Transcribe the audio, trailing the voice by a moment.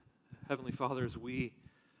Heavenly Father, as we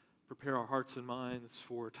prepare our hearts and minds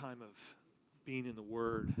for a time of being in the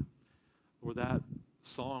Word, Lord, that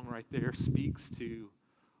song right there speaks to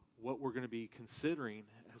what we're going to be considering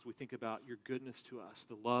as we think about your goodness to us,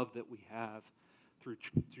 the love that we have through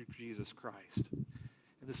Jesus Christ.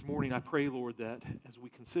 And this morning I pray, Lord, that as we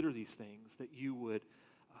consider these things, that you would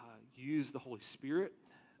use the Holy Spirit,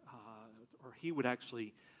 or he would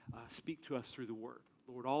actually speak to us through the Word.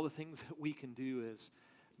 Lord, all the things that we can do as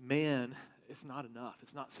man, it's not enough.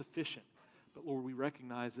 It's not sufficient. But Lord, we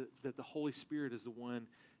recognize that the Holy Spirit is the one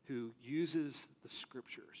who uses the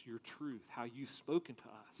Scriptures, your truth, how you've spoken to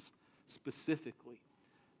us specifically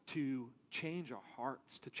to change our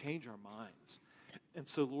hearts, to change our minds. And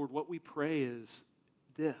so, Lord, what we pray is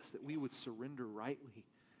this, that we would surrender rightly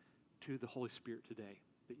to the Holy Spirit today,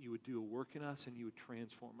 that you would do a work in us and you would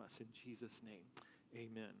transform us in Jesus' name.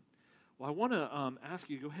 Amen. Well, I want to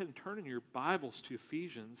ask you to go ahead and turn in your Bibles to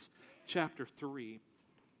Ephesians chapter 3.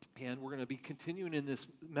 And we're going to be continuing in this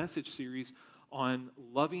message series on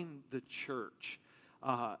loving the church.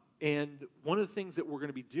 And one of the things that we're going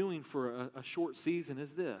to be doing for a short season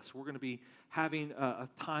is this. We're going to be having a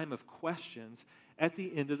time of questions at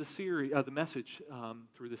the end of the series, the message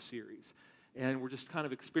through the series. And we're just kind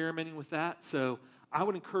of experimenting with that. So I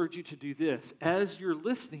would encourage you to do this. As you're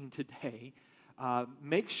listening today,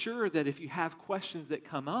 make sure that if you have questions that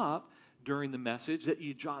come up during the message, that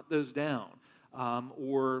you jot those down.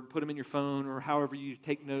 Or put them in your phone, or however you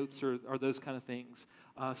take notes, or those kind of things,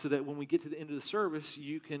 so that when we get to the end of the service,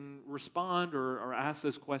 you can respond or ask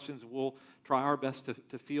those questions. We'll try our best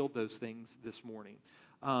to field those things this morning.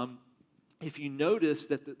 If you notice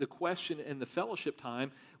that the question in the fellowship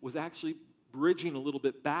time was actually bridging a little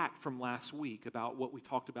bit back from last week about what we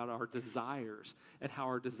talked about, our desires and how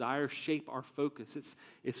our desires shape our focus.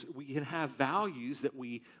 We can have values that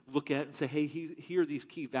we look at and say, hey, here are these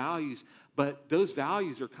key values, but those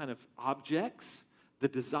values are kind of objects. The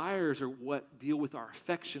desires are what deal with our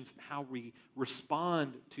affections and how we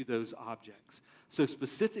respond to those objects. So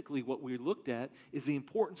specifically what we looked at is the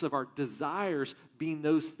importance of our desires being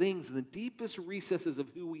those things in the deepest recesses of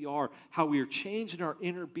who we are, how we are changing our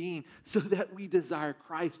inner being so that we desire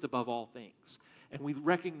Christ above all things. And we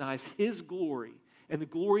recognize his glory and the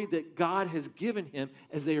glory that God has given him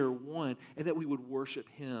as they are one, and that we would worship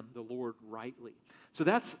him, the Lord, rightly. So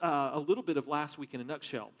that's a little bit of last week in a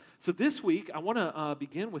nutshell. So this week, I want to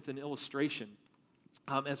begin with an illustration.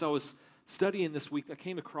 As I was studying this week, I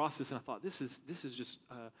came across this and I thought, this is just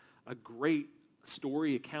a great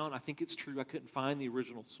story account. I think it's true. I couldn't find the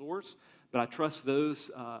original source, but I trust those.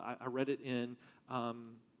 I read it in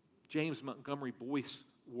James Montgomery Boyce's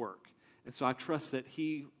work. And so I trust that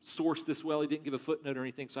he sourced this well. He didn't give a footnote or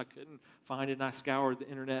anything, so I couldn't find it. And I scoured the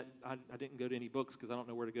internet. I didn't go to any books because I don't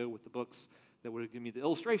know where to go with the books that would have given me the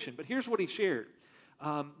illustration. But here's what he shared.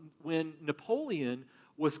 When Napoleon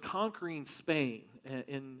was conquering Spain,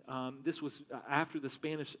 and this was after the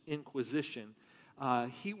Spanish Inquisition,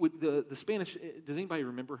 the Spanish, does anybody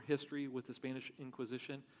remember history with the Spanish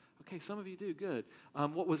Inquisition? Okay, some of you do, good.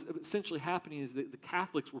 What was essentially happening is that the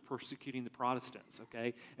Catholics were persecuting the Protestants,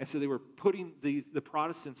 okay? And so they were putting the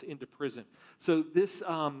Protestants into prison. So this,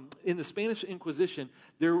 in the Spanish Inquisition,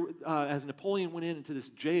 as Napoleon went into this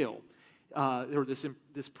jail, or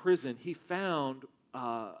this prison, he found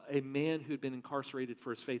a man who had been incarcerated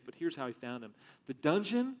for his faith, but here's how he found him. The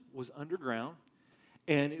dungeon was underground,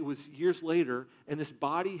 and it was years later, and this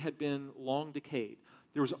body had been long decayed.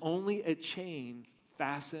 There was only a chain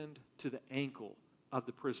fastened to the ankle of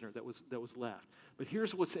the prisoner that was left. But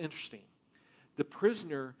here's what's interesting. The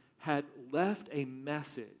prisoner had left a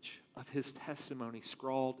message of his testimony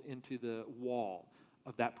scrawled into the wall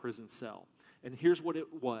of that prison cell. And here's what it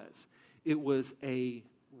was. It was a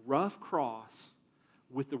rough cross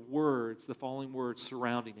with the following words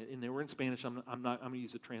surrounding it. And they were in Spanish. I'm going to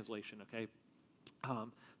use a translation, okay?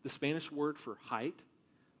 The Spanish word for height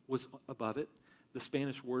was above it. The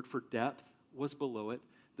Spanish word for depth was below it.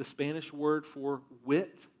 The Spanish word for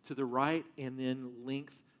width to the right, and then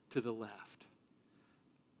length to the left.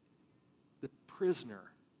 The prisoner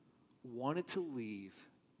wanted to leave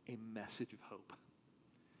a message of hope.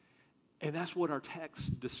 And that's what our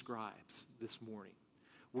text describes this morning.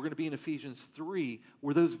 We're going to be in Ephesians 3,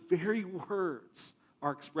 where those very words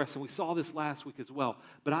are expressed. And we saw this last week as well.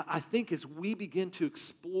 But I think as we begin to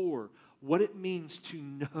explore what it means to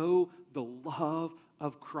know the love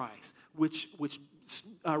of Christ, which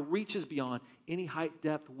reaches beyond any height,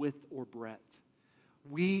 depth, width, or breadth,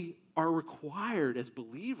 we are required as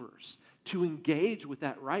believers to engage with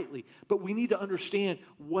that rightly. But we need to understand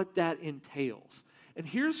what that entails. And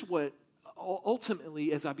here's what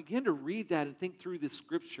ultimately, as I began to read that and think through this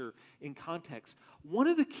scripture in context, one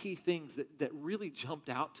of the key things that really jumped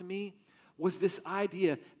out to me was this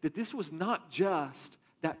idea that this was not just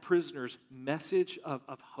that prisoner's message of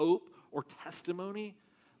hope or testimony,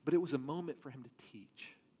 but it was a moment for him to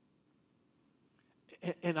teach.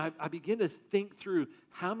 And I began to think through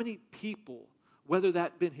how many people, whether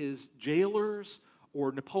that been his jailers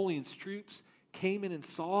or Napoleon's troops, came in and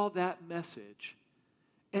saw that message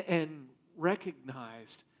and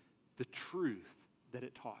recognized the truth that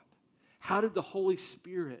it taught. How did the Holy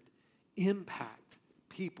Spirit impact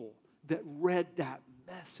people that read that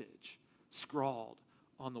message scrawled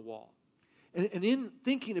on the wall? And in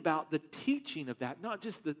thinking about the teaching of that, not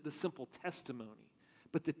just the simple testimony,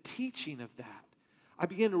 but the teaching of that, I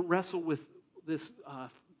began to wrestle with this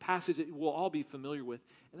passage that we'll all be familiar with,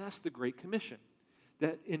 and that's the Great Commission.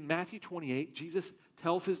 That in Matthew 28, Jesus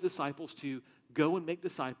tells his disciples to go and make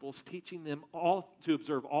disciples, teaching them all to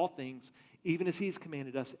observe all things, even as he's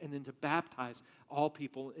commanded us, and then to baptize all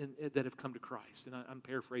people that have come to Christ. And I'm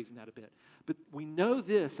paraphrasing that a bit. But we know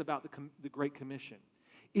this about the Great Commission.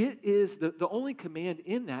 It is, the only command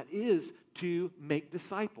in that is to make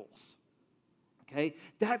disciples. Okay?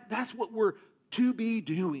 That's what we're to be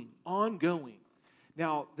doing, ongoing.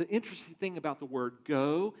 Now, the interesting thing about the word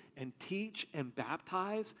go and teach and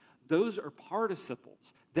baptize, those are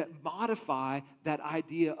participles that modify that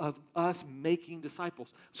idea of us making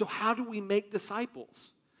disciples. So how do we make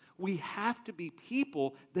disciples? We have to be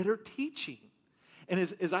people that are teaching. And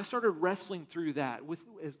as I started wrestling through that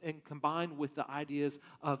and combined with the ideas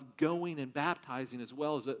of going and baptizing as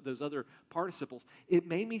well as those other participles, it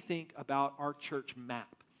made me think about our church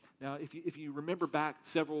map. Now, if you remember back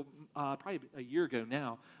probably a year ago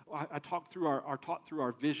now, I taught through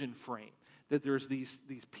our vision frame. That there's these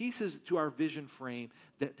pieces to our vision frame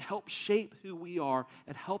that help shape who we are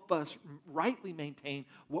and help us rightly maintain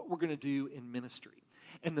what we're going to do in ministry.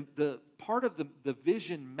 And the part of the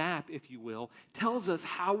vision map, if you will, tells us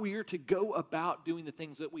how we are to go about doing the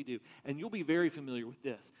things that we do. And you'll be very familiar with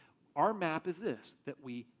this. Our map is this, that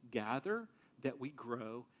we gather, that we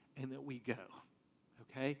grow, and that we go.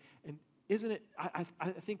 Okay? And isn't it, I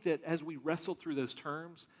think that as we wrestled through those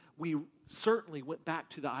terms, we certainly went back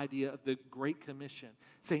to the idea of the Great Commission,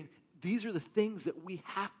 saying these are the things that we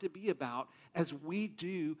have to be about as we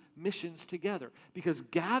do missions together. Because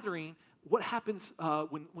gathering, what happens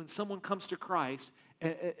when someone comes to Christ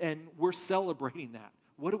and we're celebrating that?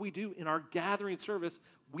 What do we do in our gathering service?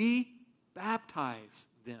 We baptize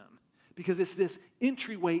them because it's this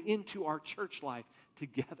entryway into our church life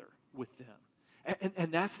together with them.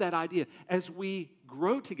 And that's that idea. As we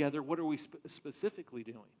grow together, what are we specifically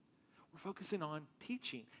doing? We're focusing on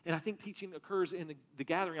teaching. And I think teaching occurs in the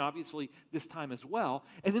gathering, obviously, this time as well.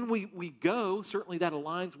 And then we go, certainly that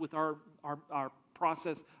aligns with our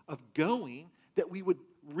process of going, that we would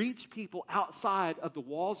reach people outside of the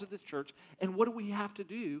walls of this church. And what do we have to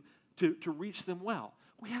do to reach them well?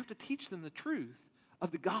 We have to teach them the truth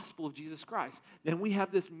of the gospel of Jesus Christ. Then we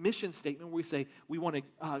have this mission statement where we say we want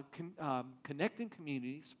to connect in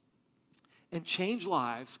communities and change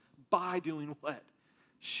lives by doing what?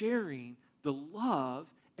 Sharing the love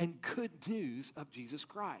and good news of Jesus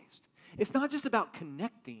Christ. It's not just about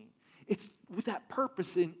connecting. It's with that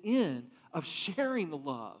purpose in end of sharing the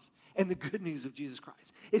love and the good news of Jesus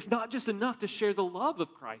Christ. It's not just enough to share the love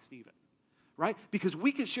of Christ even, right? Because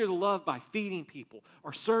we can share the love by feeding people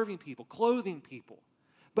or serving people, clothing people.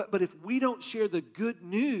 But if we don't share the good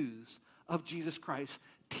news of Jesus Christ,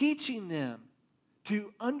 teaching them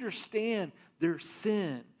to understand their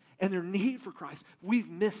sin and their need for Christ, we've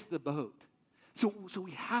missed the boat. So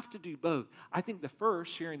we have to do both. I think the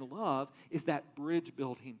first, sharing the love, is that bridge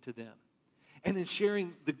building to them. And then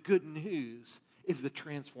sharing the good news is the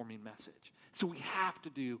transforming message. So we have to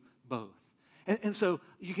do both. And so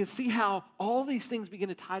you can see how all these things begin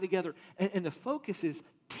to tie together. And the focus is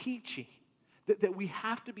teaching. That we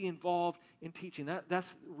have to be involved in teaching.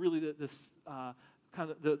 That's really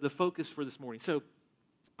the focus for this morning. So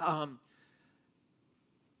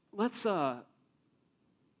let's. I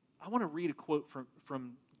want to read a quote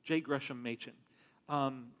from J. Gresham Machen.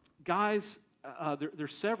 Guys,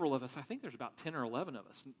 there's several of us. I think there's about 10 or 11 of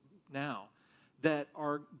us now that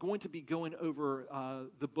are going to be going over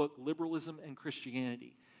the book Liberalism and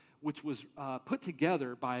Christianity, which was put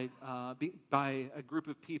together by a group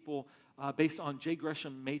of people based on J.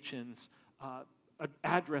 Gresham Machen's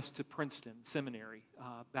address to Princeton Seminary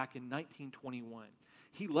back in 1921.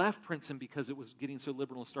 He left Princeton because it was getting so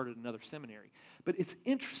liberal and started another seminary. But it's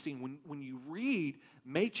interesting, when you read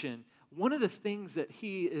Machen, one of the things that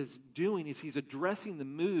he is doing is he's addressing the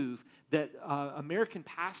move that American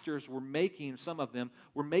pastors were making, some of them,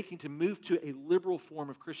 were making to move to a liberal form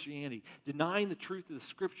of Christianity, denying the truth of the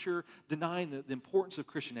Scripture, denying the importance of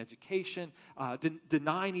Christian education,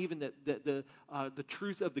 denying even that the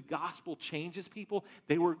truth of the gospel changes people.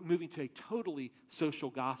 They were moving to a totally social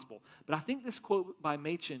gospel. But I think this quote by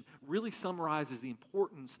Machen really summarizes the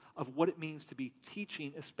importance of what it means to be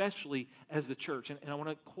teaching, especially as the church. And I want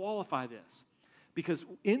to qualify this. Because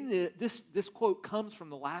this quote comes from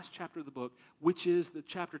the last chapter of the book, which is the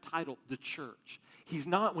chapter titled The Church. He's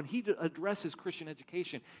not, when he addresses Christian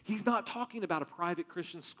education, he's not talking about a private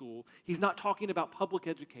Christian school. He's not talking about public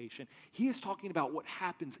education. He is talking about what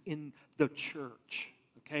happens in the church.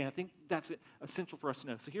 Okay, I think that's essential for us to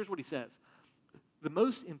know. So here's what he says. The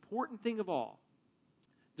most important thing of all,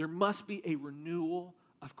 there must be a renewal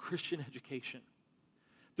of Christian education.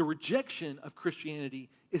 The rejection of Christianity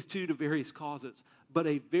is due to various causes, but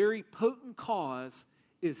a very potent cause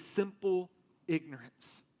is simple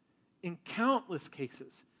ignorance. In countless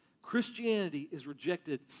cases, Christianity is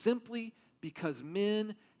rejected simply because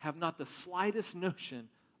men have not the slightest notion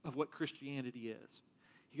of what Christianity is.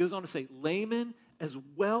 He goes on to say, laymen as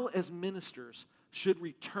well as ministers should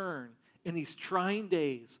return in these trying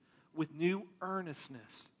days with new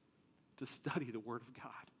earnestness to study the Word of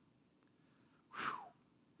God. Whew.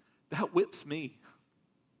 That whips me.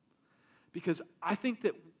 Because I think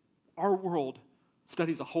that our world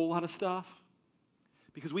studies a whole lot of stuff.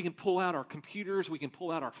 Because we can pull out our computers, we can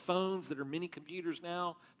pull out our phones that are mini computers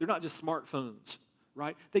now. They're not just smartphones,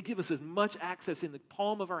 right? They give us as much access in the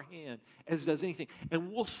palm of our hand as does anything.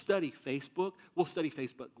 And we'll study Facebook, we'll study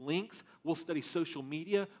Facebook links, we'll study social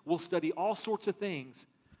media, we'll study all sorts of things,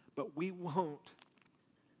 but we won't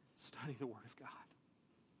study the Word of God.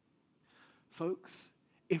 Folks,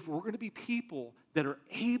 if we're going to be people that are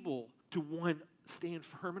able to, one, stand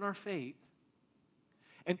firm in our faith,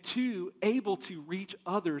 and two, able to reach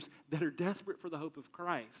others that are desperate for the hope of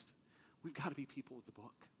Christ, we've got to be people of the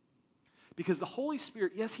book. Because the Holy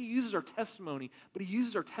Spirit, yes, He uses our testimony, but He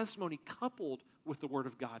uses our testimony coupled with the Word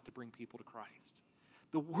of God to bring people to Christ.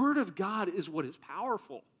 The Word of God is what is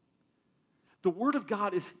powerful. The Word of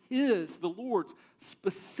God is His, the Lord's,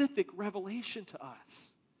 specific revelation to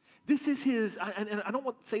us. This is His, and I don't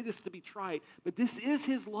want to say this to be trite, but this is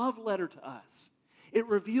His love letter to us. It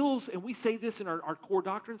reveals, and we say this in our core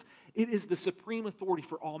doctrines, it is the supreme authority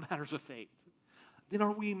for all matters of faith. Then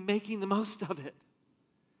are we making the most of it?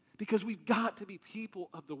 Because we've got to be people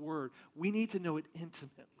of the Word. We need to know it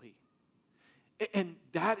intimately. And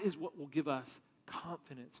that is what will give us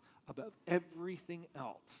confidence above everything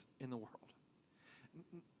else in the world.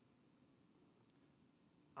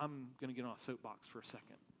 I'm going to get on a soapbox for a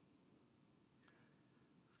second.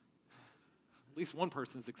 At least one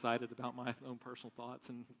person's excited about my own personal thoughts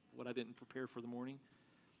and what I didn't prepare for the morning.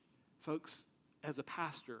 Folks, as a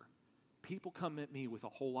pastor, people come at me with a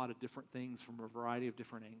whole lot of different things from a variety of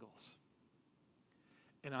different angles.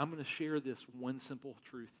 And I'm going to share this one simple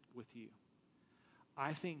truth with you.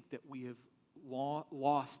 I think that we have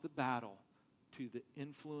lost the battle to the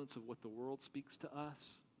influence of what the world speaks to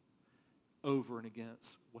us over and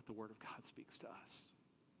against what the Word of God speaks to us.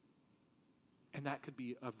 And that could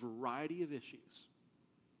be a variety of issues.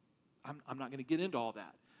 I'm not going to get into all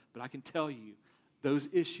that, but I can tell you those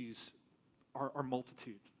issues are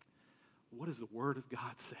multitude. What does the Word of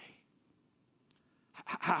God say?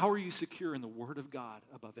 How are you secure in the Word of God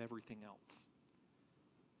above everything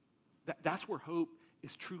else? That's where hope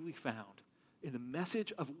is truly found, in the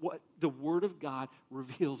message of what the Word of God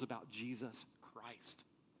reveals about Jesus Christ.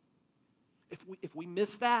 If we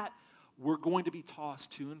miss that, we're going to be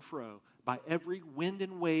tossed to and fro by every wind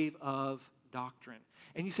and wave of doctrine.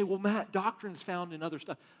 And you say, well, Matt, doctrine's found in other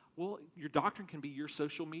stuff. Well, your doctrine can be your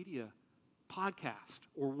social media podcast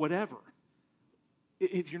or whatever.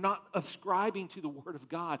 If you're not ascribing to the Word of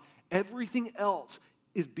God, everything else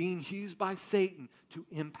is being used by Satan to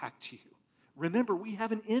impact you. Remember, we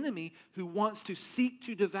have an enemy who wants to seek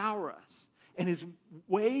to devour us. And his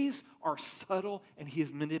ways are subtle and he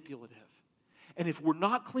is manipulative. And if we're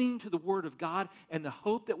not clinging to the Word of God and the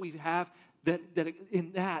hope that we have that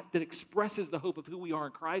expresses the hope of who we are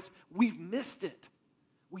in Christ, we've missed it.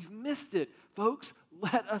 We've missed it. Folks,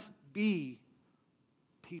 let us be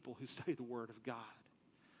people who study the Word of God.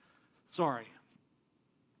 Sorry,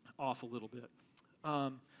 off a little bit.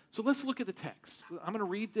 So let's look at the text. I'm going to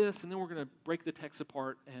read this, and then we're going to break the text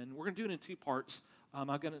apart, and we're going to do it in two parts. I'm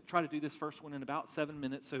going to try to do this first one in about 7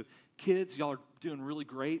 minutes. So kids, y'all are doing really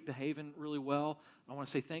great, behaving really well. I want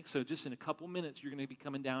to say thanks. So just in a couple minutes, you're going to be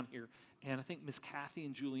coming down here. And I think Miss Kathy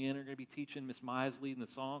and Julianne are going to be teaching. Miss Maya's leading the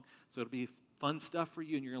song. So it'll be fun stuff for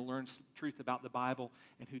you, and you're going to learn some truth about the Bible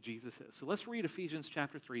and who Jesus is. So let's read Ephesians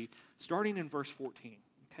chapter 3, starting in verse 14,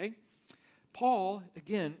 okay? Paul,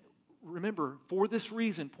 again, remember, for this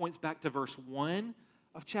reason, points back to verse 1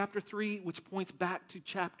 of chapter 3, which points back to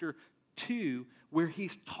chapter 2, where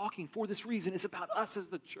he's talking, for this reason, it's about us as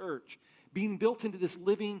the church, being built into this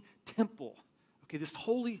living temple, okay, this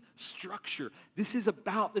holy structure. This is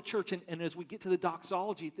about the church, and as we get to the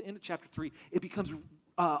doxology at the end of chapter 3, it becomes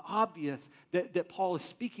obvious that Paul is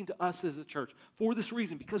speaking to us as a church. For this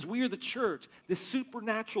reason, because we are the church, this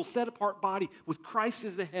supernatural, set-apart body with Christ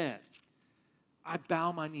as the head, I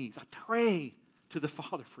bow my knees. I pray to the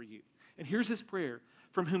Father for you. And here's his prayer,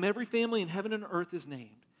 from whom every family in heaven and earth is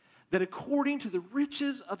named, that according to the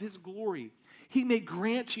riches of his glory, he may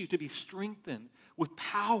grant you to be strengthened with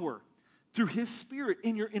power through his Spirit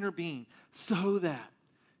in your inner being, so that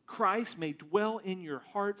Christ may dwell in your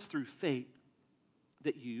hearts through faith,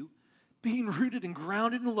 that you, being rooted and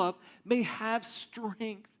grounded in love, may have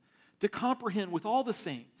strength to comprehend with all the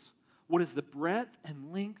saints what is the breadth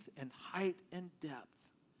and length and height and depth,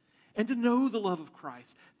 and to know the love of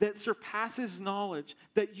Christ that surpasses knowledge,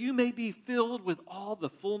 that you may be filled with all the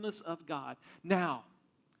fullness of God. Now,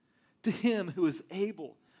 to him who is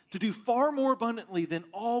able to do far more abundantly than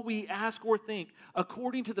all we ask or think,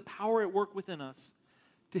 according to the power at work within us,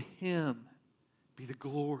 to him be the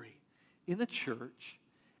glory in the church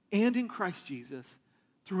and in Christ Jesus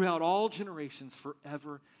throughout all generations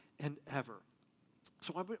forever and ever.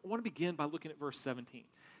 So I want to begin by looking at verse 17.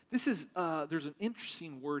 This is, there's an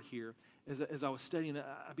interesting word here. As I was studying,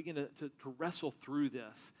 I began to wrestle through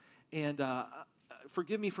this. And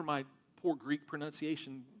forgive me for my poor Greek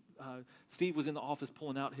pronunciation. Steve was in the office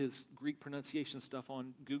pulling out his Greek pronunciation stuff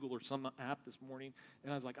on Google or some app this morning,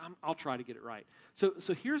 and I was like, I'll try to get it right. So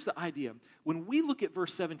here's the idea. When we look at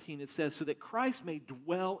verse 17, it says, so that Christ may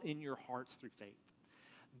dwell in your hearts through faith.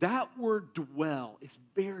 That word dwell is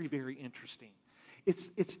very, very interesting.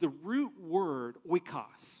 It's the root word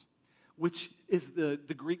oikos, which is the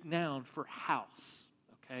Greek noun for house,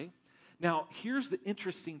 okay? Now, here's the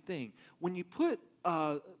interesting thing. When you put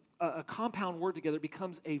a compound word together, it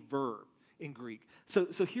becomes a verb in Greek. So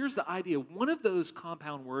here's the idea. One of those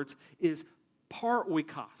compound words is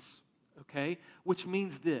paroikos, okay, which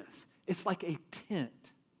means this. It's like a tent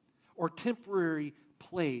or temporary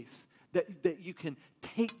place that you can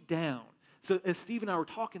take down. So as Steve and I were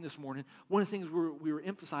talking this morning, one of the things we were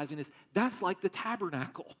emphasizing is that's like the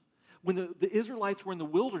tabernacle. When the Israelites were in the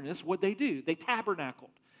wilderness, what they do? They tabernacled.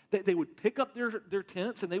 They would pick up their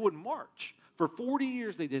tents and they would march. For 40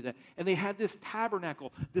 years they did that. And they had this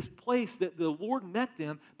tabernacle, this place that the Lord met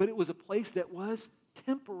them, but it was a place that was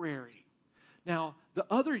temporary. Now, the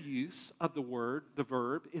other use of the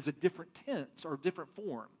verb, is a different tense or different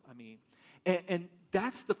form, And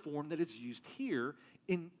that's the form that is used here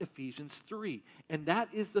in Ephesians 3. And that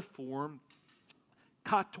is the form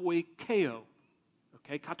katoikeo.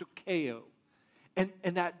 Okay, katoikeo. And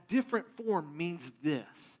that different form means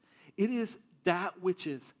this. It is that which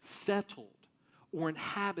is settled or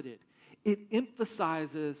inhabited. It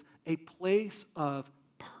emphasizes a place of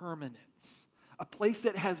permanence, a place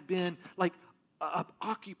that has been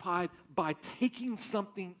occupied by taking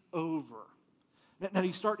something over. Now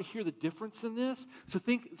you start to hear the difference in this. So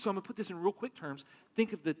I'm going to put this in real quick terms.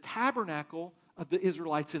 Think of the tabernacle of the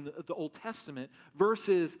Israelites in the Old Testament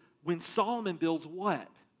versus when Solomon builds what?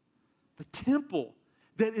 The temple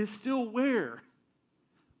that is still where?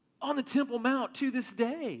 On the Temple Mount to this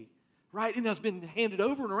day, right? And it's been handed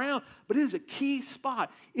over and around, but it is a key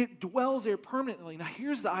spot. It dwells there permanently. Now,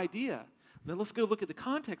 here's the idea. Now, let's go look at the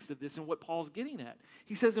context of this and what Paul's getting at.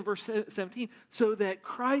 He says in verse 17, so that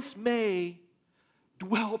Christ may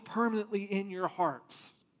dwell permanently in your hearts.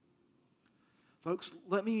 Folks,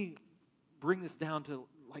 let me bring this down to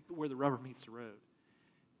where the rubber meets the road.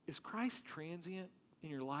 Is Christ transient in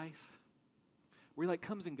your life? Where he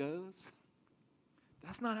comes and goes?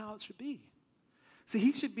 That's not how it should be. See,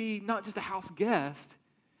 he should be not just a house guest.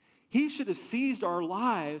 He should have seized our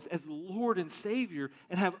lives as Lord and Savior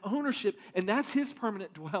and have ownership, and that's his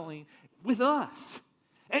permanent dwelling with us.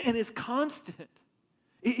 And it's constant.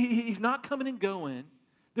 He's not coming and going.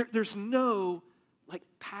 There's no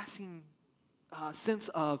passing sense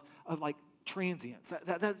of transience.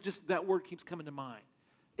 That word keeps coming to mind.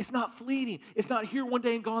 It's not fleeting. It's not here one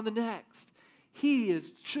day and gone the next. He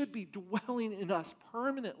should be dwelling in us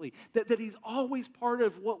permanently, that he's always part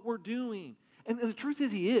of what we're doing. And the truth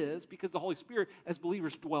is he is, because the Holy Spirit, as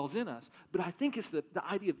believers, dwells in us. But I think it's the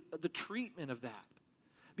idea of the treatment of that.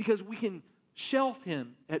 Because we can shelf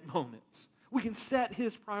him at moments. We can set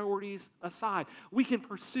his priorities aside. We can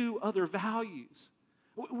pursue other values.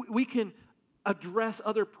 We can address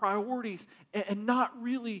other priorities and not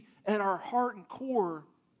really at our heart and core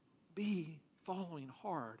be following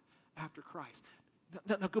hard after Christ.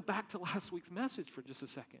 Now go back to last week's message for just a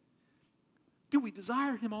second. Do we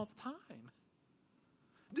desire him all the time?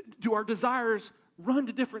 Do our desires run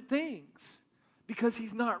to different things because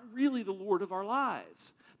he's not really the Lord of our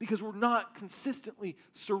lives? Because we're not consistently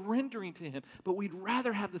surrendering to him, but we'd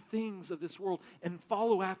rather have the things of this world and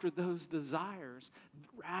follow after those desires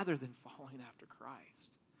rather than following after Christ.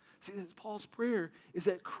 See, Paul's prayer is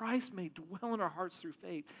that Christ may dwell in our hearts through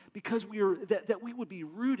faith because that we would be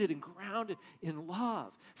rooted and grounded in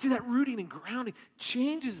love. See, that rooting and grounding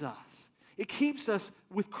changes us. It keeps us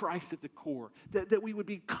with Christ at the core, that we would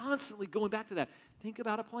be constantly going back to that. Think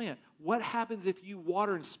about a plant. What happens if you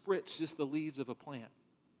water and spritz just the leaves of a plant?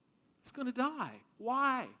 It's going to die.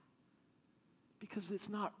 Why? Because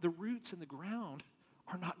the roots in the ground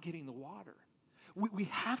are not getting the water. We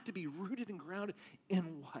have to be rooted and grounded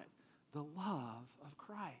in what? The love of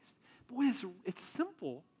Christ. Boy, it's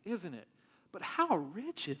simple, isn't it? But how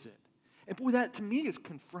rich is it? And boy, that to me is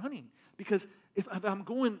confronting. Because if I'm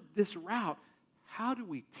going this route, how do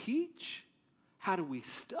we teach? How do we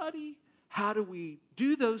study? How do we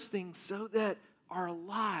do those things so that our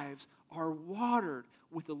lives are watered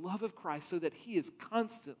with the love of Christ so that he is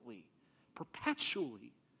constantly,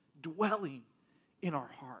 perpetually dwelling in our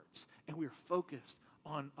hearts and we are focused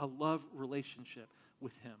on a love relationship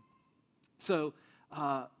with him? So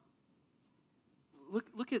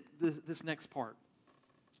look at this next part.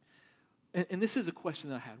 And this is a question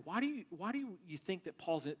that I had. Why do you think that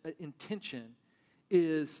Paul's intention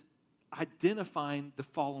is identifying the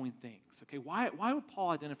following things? Okay, why would Paul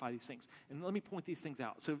identify these things? And let me point these things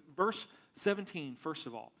out. So verse 17, first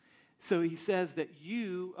of all. So he says that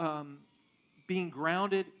you being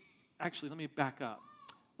grounded, actually, let me back up.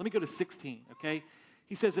 Let me go to 16, okay?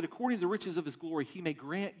 He says that according to the riches of his glory, he may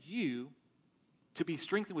grant you to be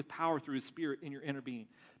strengthened with power through his Spirit in your inner being.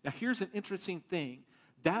 Now here's an interesting thing.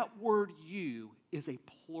 That word you is a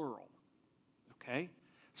plural, okay?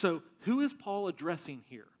 So who is Paul addressing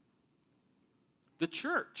here? The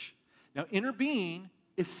church. Now, inner being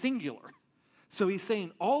is singular. So he's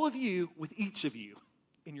saying all of you with each of you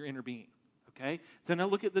in your inner being, okay? So now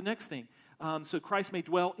look at the next thing. So Christ may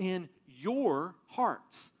dwell in your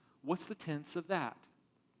hearts. What's the tense of that?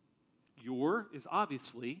 Your is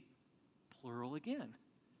obviously plural again.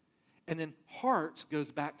 And then hearts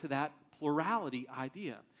goes back to that plurality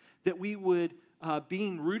idea, that we would,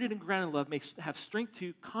 being rooted and grounded in love, may have strength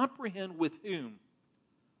to comprehend with whom?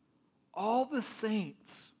 All the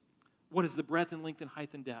saints. What is the breadth and length and height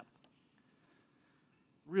and depth?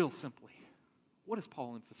 Real simply, what is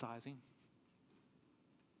Paul emphasizing?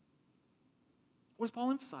 What is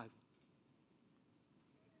Paul emphasizing?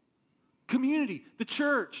 Community, the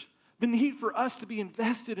church, the need for us to be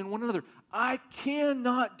invested in one another. I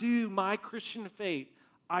cannot do my Christian faith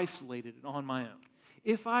isolated and on my own.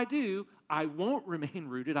 If I do, I won't remain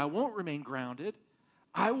rooted. I won't remain grounded.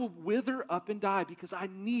 I will wither up and die because I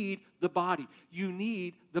need the body. You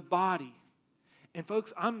need the body. And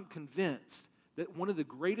folks, I'm convinced that one of the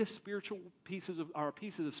greatest pieces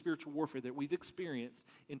of spiritual warfare that we've experienced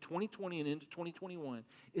in 2020 and into 2021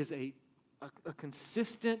 is a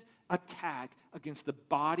consistent attack against the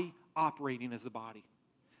body operating as the body.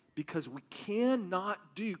 Because we cannot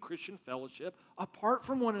do Christian fellowship apart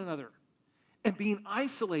from one another. And being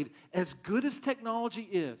isolated, as good as technology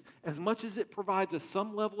is, as much as it provides us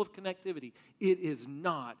some level of connectivity, it is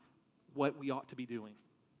not what we ought to be doing.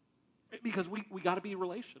 Because we got to be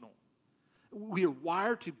relational. We are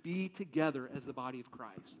wired to be together as the body of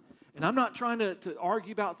Christ. And I'm not trying to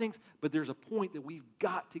argue about things, but there's a point that we've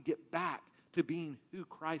got to get back to being who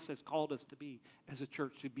Christ has called us to be as a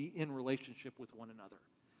church, to be in relationship with one another.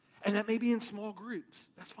 And that may be in small groups.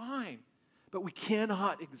 That's fine. But we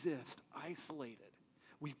cannot exist isolated.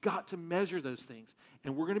 We've got to measure those things.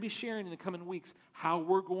 And we're going to be sharing in the coming weeks how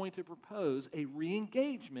we're going to propose a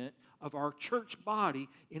re-engagement of our church body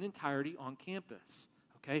in entirety on campus.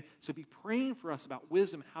 Okay? So be praying for us about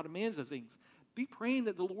wisdom, how to manage those things. Be praying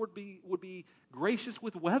that the Lord would be gracious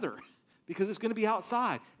with weather because it's going to be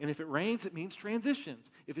outside. And if it rains, it means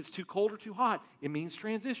transitions. If it's too cold or too hot, it means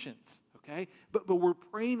transitions. Okay? But we're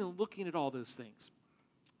praying and looking at all those things.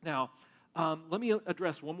 Now, let me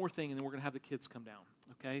address one more thing, and then we're going to have the kids come down,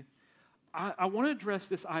 okay? I want to address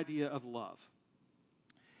this idea of love.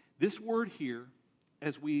 This word here,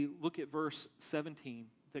 as we look at verse 17,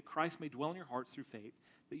 that Christ may dwell in your hearts through faith,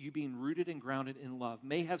 that you being rooted and grounded in love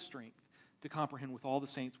may have strength to comprehend with all the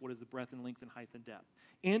saints what is the breadth and length and height and depth,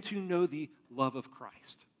 and to know the love of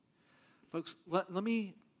Christ. Folks, let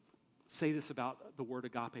me say this about the word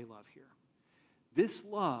agape love here. This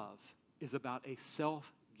love is about a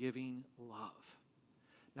self-giving love.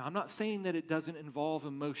 Now, I'm not saying that it doesn't involve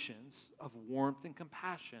emotions of warmth and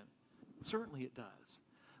compassion. Certainly it does.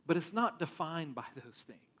 But it's not defined by those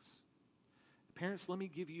things. Parents, let me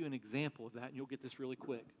give you an example of that, and you'll get this really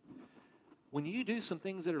quick. When you do some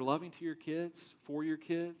things that are loving to your kids, for your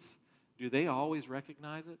kids, do they always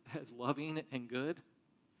recognize it as loving and good?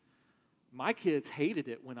 My kids hated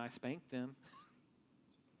it when I spanked them.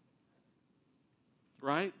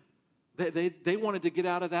 Right? They wanted to get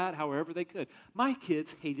out of that however they could. My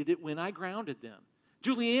kids hated it when I grounded them.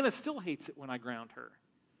 Juliana still hates it when I ground her.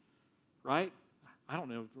 Right? I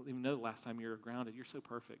don't even know the last time you were grounded. You're so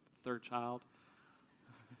perfect. Third child.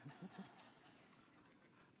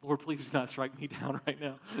 Lord, please do not strike me down right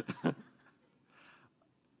now.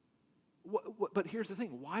 But here's the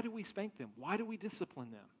thing. Why do we spank them? Why do we discipline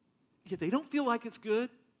them? Yeah, they don't feel like it's good.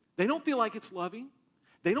 They don't feel like it's loving.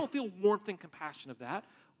 They don't feel warmth and compassion of that.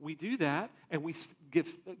 We do that, and we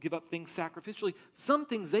give up things sacrificially. Some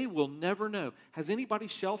things they will never know. Has anybody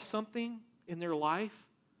shelved something in their life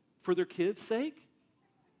for their kids' sake?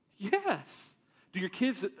 Yes. Do your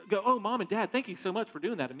kids go, oh, Mom and Dad, thank you so much for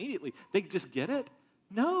doing that immediately? They just get it?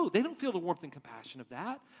 No, they don't feel the warmth and compassion of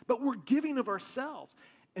that. But we're giving of ourselves.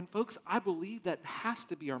 And folks, I believe that has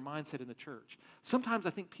to be our mindset in the church. Sometimes I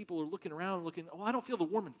think people are looking around and looking, oh, I don't feel the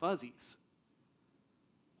warm and fuzzies.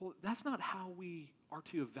 Well, that's not how we are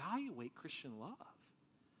to evaluate Christian love.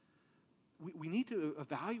 We need to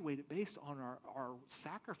evaluate it based on our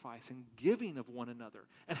sacrifice and giving of one another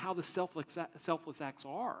and how the selfless acts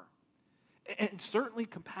are. And certainly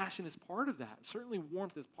compassion is part of that. Certainly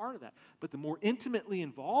warmth is part of that. But the more intimately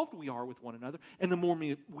involved we are with one another and the more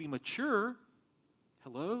we mature,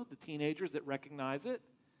 hello, the teenagers that recognize it,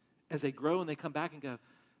 as they grow and they come back and go,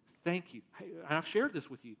 thank you. Hey, I've shared this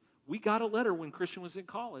with you. We got a letter when Christian was in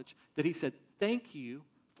college that he said, thank you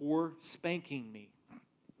for spanking me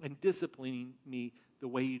and disciplining me the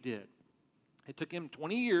way you did. It took him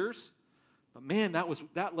 20 years, but man,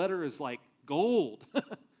 that letter is like gold.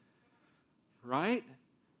 Right?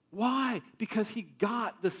 Why? Because he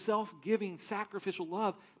got the self-giving, sacrificial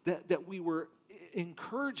love that we were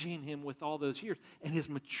encouraging him with all those years, and his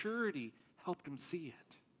maturity helped him see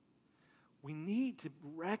it. We need to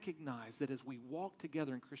recognize that as we walk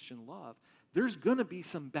together in Christian love, there's going to be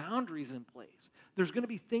some boundaries in place. There's going to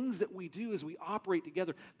be things that we do as we operate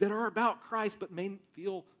together that are about Christ but may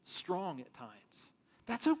feel strong at times.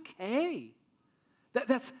 That's okay.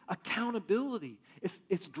 That's accountability.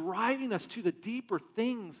 It's driving us to the deeper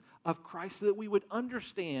things of Christ so that we would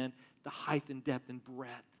understand the height and depth and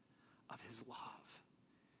breadth of his love.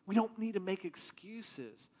 We don't need to make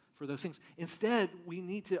excuses for those things. Instead, we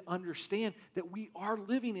need to understand that we are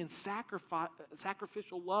living in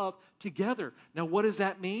sacrificial love together. Now, what does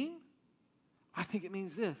that mean? I think it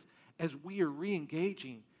means this. As we are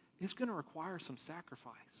re-engaging, it's going to require some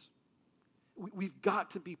sacrifice. We've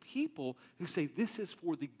got to be people who say this is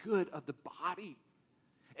for the good of the body.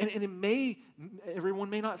 And everyone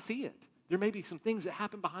may not see it. There may be some things that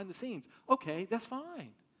happen behind the scenes. Okay, that's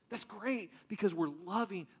fine. That's great because we're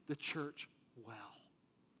loving the church well.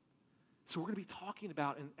 So we're going to be talking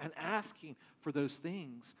about and asking for those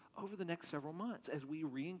things over the next several months as we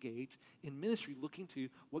re-engage in ministry, looking to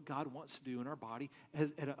what God wants to do in our body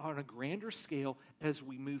on a grander scale as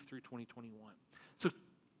we move through 2021. So,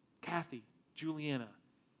 Kathy, Juliana,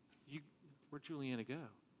 where'd Juliana go?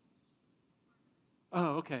 Oh,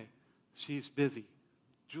 okay. She's busy.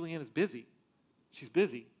 Juliana's busy. She's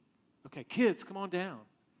busy. Okay, kids, come on down.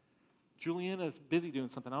 Juliana's busy doing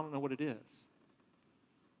something. I don't know what it is.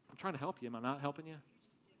 I'm trying to help you. Am I not helping you?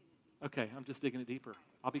 Okay, I'm just digging it deeper.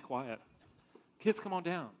 I'll be quiet. Kids, come on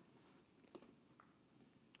down.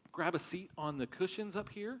 Grab a seat on the cushions up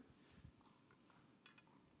here.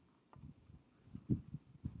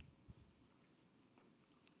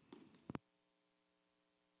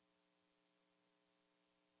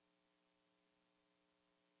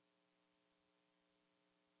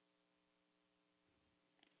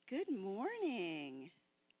 Good morning.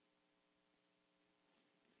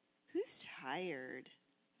 Who's tired?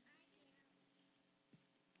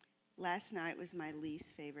 Last night was my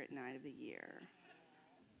least favorite night of the year.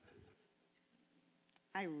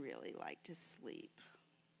 I really like to sleep,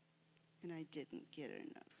 and I didn't get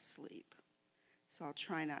enough sleep. So I'll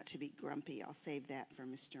try not to be grumpy. I'll save that for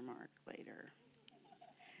Mr. Mark later.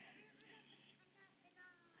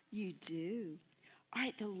 You do. All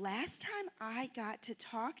right, the last time I got to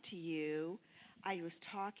talk to you, I was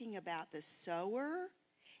talking about the sower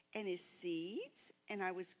and his seeds, and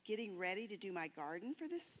I was getting ready to do my garden for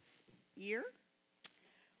this year.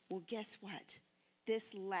 Well, guess what?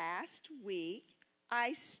 This last week,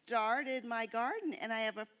 I started my garden, and I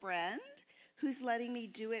have a friend who's letting me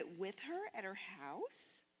do it with her at her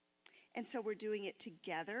house. And so we're doing it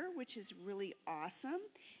together, which is really awesome.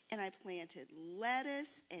 And I planted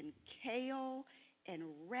lettuce and kale and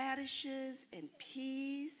radishes and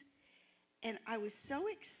peas. And I was so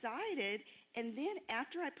excited. And then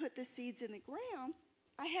after I put the seeds in the ground,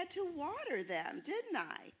 I had to water them, didn't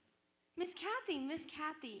I? Miss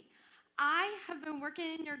Kathy, I have been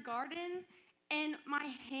working in your garden, and my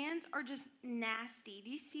hands are just nasty.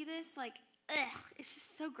 Do you see this? Like, ugh, it's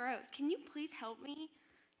just so gross. Can you please help me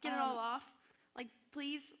get it all off? Like,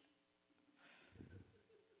 please?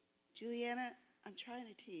 Juliana, I'm trying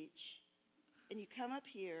to teach. And you come up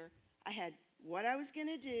here, I had what I was going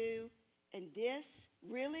to do, and this,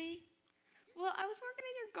 really? Well, I was working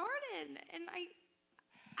in your garden, and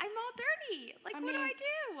I'm all dirty. Like, what do I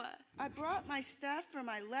do? I brought my stuff for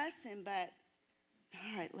my lesson, but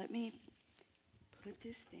all right, let me put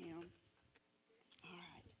this down. All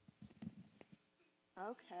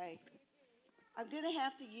right. Okay. I'm going to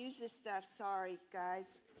have to use this stuff. Sorry,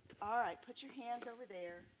 guys. All right, put your hands over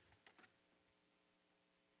there.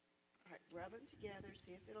 All right, rub them together,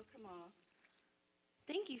 see if it'll come off.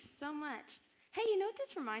 Thank you so much. Hey, you know what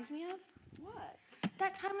this reminds me of? What?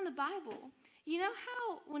 That time in the Bible. You know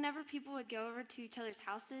how whenever people would go over to each other's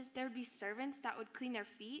houses, there would be servants that would clean their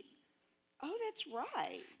feet? Oh, that's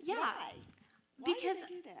right. Yeah. Why? Because did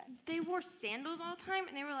they do that? they wore sandals all the time,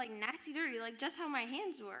 and they were like nasty dirty, like just how my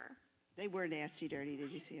hands were. They were nasty dirty.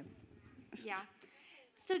 Did you see them? Yeah.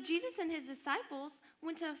 So Jesus and his disciples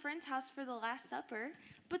went to a friend's house for the Last Supper,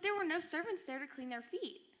 but there were no servants there to clean their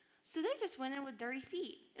feet. So they just went in with dirty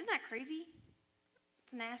feet. Isn't that crazy?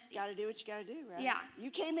 It's nasty. Got to do what you got to do, right? Yeah.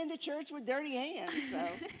 You came into church with dirty hands, so.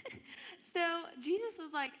 So Jesus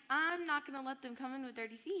was like, I'm not going to let them come in with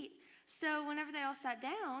dirty feet. So whenever they all sat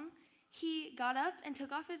down, he got up and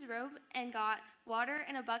took off his robe and got water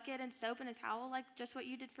and a bucket and soap and a towel, like just what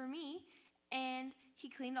you did for me, and he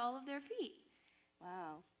cleaned all of their feet.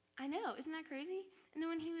 Wow. I know, isn't that crazy? And then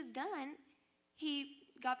when he was done, he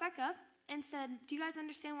got back up and said, do you guys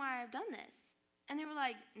understand why I've done this? And they were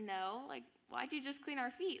like, no, like, why'd you just clean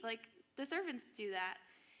our feet? Like, the servants do that.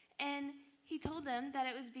 And he told them that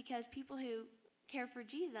it was because people who care for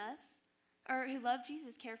Jesus, or who love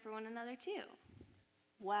Jesus, care for one another too.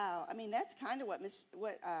 Wow. I mean, that's kind of what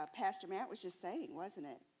Pastor Matt was just saying, wasn't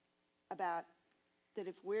it? About that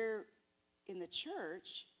if we're in the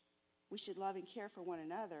church, we should love and care for one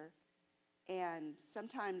another. And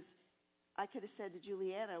sometimes I could have said to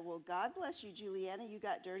Juliana, well, God bless you, Juliana. You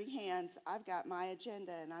got dirty hands. I've got my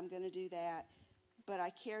agenda, and I'm going to do that. But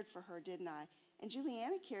I cared for her, didn't I? And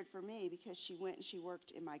Juliana cared for me because she went and she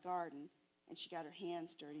worked in my garden, and she got her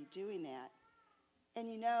hands dirty doing that.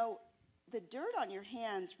 And you know, the dirt on your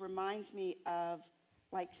hands reminds me of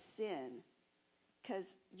like sin,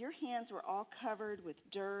 because your hands were all covered with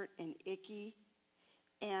dirt and icky.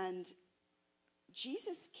 And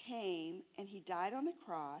Jesus came and he died on the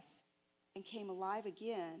cross and came alive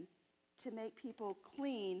again to make people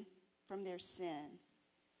clean from their sin.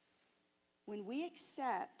 When we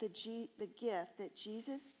accept the gift that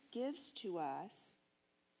Jesus gives to us,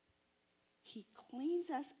 he cleans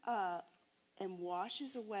us up and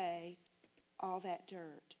washes away all that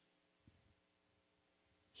dirt.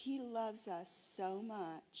 He loves us so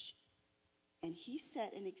much, and he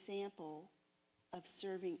set an example of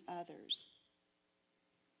serving others.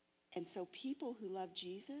 And so people who love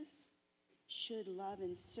Jesus should love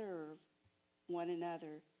and serve one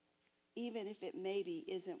another, even if it maybe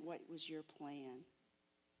isn't what was your plan.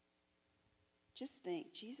 Just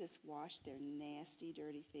think, Jesus washed their nasty,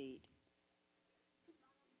 dirty feet.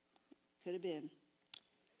 Could have been.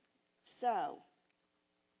 So,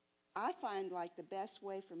 I find like the best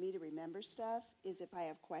way for me to remember stuff is if I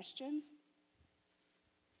have questions.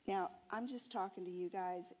 Now, I'm just talking to you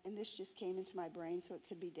guys, and this just came into my brain, so it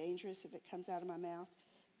could be dangerous if it comes out of my mouth.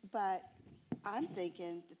 But I'm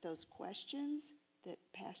thinking that those questions that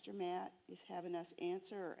Pastor Matt is having us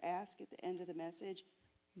answer or ask at the end of the message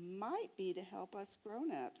might be to help us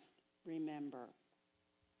grown-ups remember.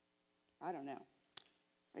 I don't know.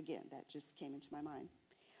 Again, that just came into my mind.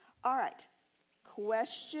 All right,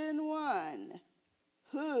 question 1.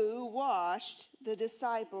 Who washed the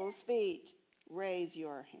disciples' feet? Raise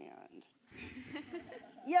your hand.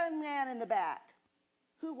 Young man in the back,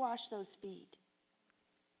 who washed those feet?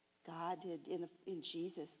 God did in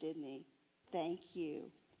Jesus, didn't he? Thank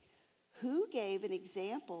you. Who gave an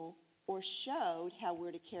example or showed how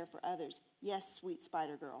we're to care for others? Yes, sweet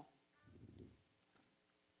spider girl.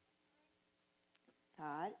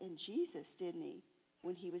 God and Jesus, didn't he,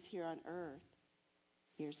 when he was here on earth?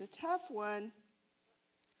 Here's a tough one.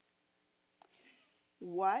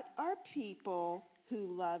 What are people who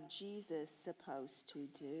love Jesus supposed to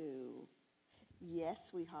do? Yes,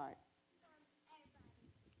 sweetheart.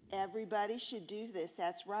 Everybody should do this.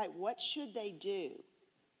 That's right. What should they do?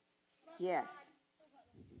 Yes.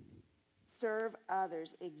 Serve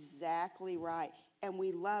others. Exactly right. And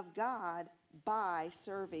we love God by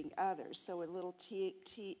serving others. So a little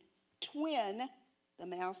twin, the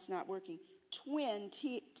mouth's not working, twin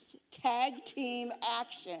tag team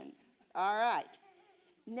action. All right.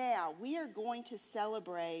 Now, we are going to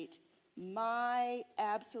celebrate my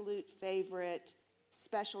absolute favorite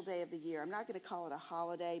special day of the year. I'm not going to call it a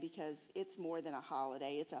holiday because it's more than a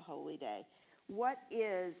holiday. It's a holy day. What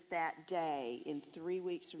is that day in 3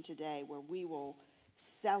 weeks from today where we will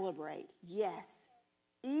celebrate? Yes,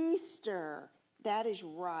 Easter. That is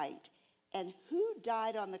right. And who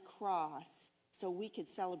died on the cross so we could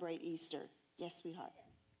celebrate Easter? Yes, sweetheart.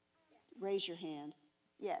 Raise your hand.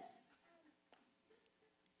 Yes.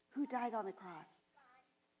 Who died on the cross?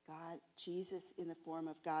 God, Jesus in the form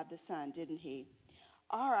of God the Son, didn't he?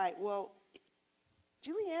 All right, well,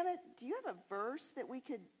 Juliana, do you have a verse that we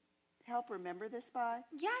could help remember this by?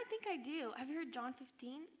 Yeah, I think I do. Have you heard John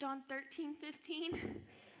 13:15?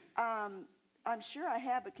 I'm sure I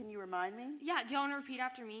have, but can you remind me? Yeah, do you want to repeat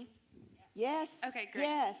after me? Yes. Okay, great.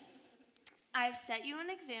 Yes. I've set you an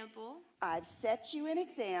example. I've set you an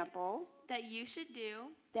example. That you should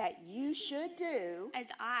do. That you should do. As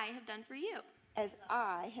I have done for you. As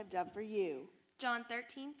I have done for you. John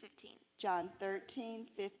 13:15. John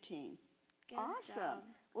 13:15. Awesome. Job.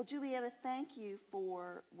 Well, Juliana, thank you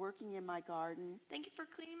for working in my garden. Thank you for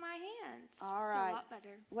cleaning my hands. All right. A lot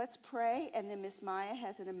better. Let's pray, and then Miss Maya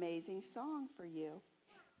has an amazing song for you.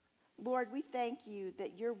 Lord, we thank you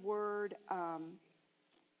that your word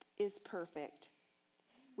is perfect.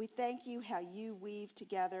 We thank you how you weave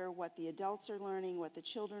together what the adults are learning, what the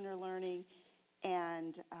children are learning,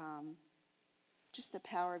 and just the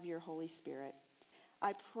power of your Holy Spirit.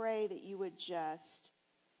 I pray that you would just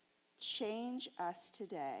change us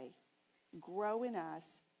today, grow in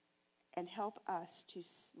us, and help us to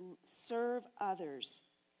serve others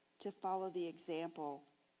to follow the example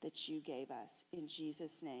that you gave us. In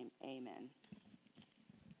Jesus' name, amen.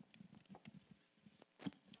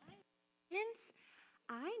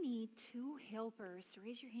 I need 2 helpers.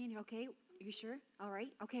 Raise your hand. Okay, you sure? All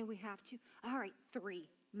right. Okay, we have 2. All right, 3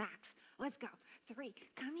 max. Let's go. 3.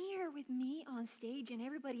 Come here with me on stage, and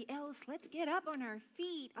everybody else, let's get up on our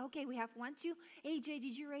feet. Okay, we have 1, 2. AJ,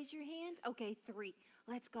 did you raise your hand? Okay, 3.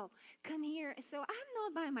 Let's go. Come here. So I'm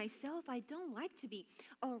not by myself. I don't like to be.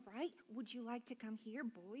 All right. Would you like to come here,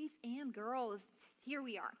 boys and girls? Here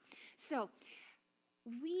we are. So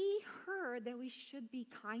we heard that we should be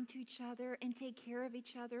kind to each other and take care of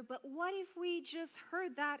each other. But what if we just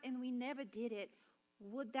heard that and we never did it?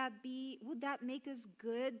 Would that make us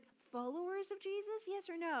good followers of Jesus? Yes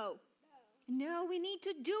or no? No, we need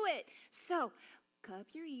to do it. So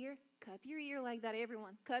cup your ear like that,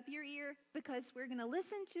 everyone. Cup your ear, because we're going to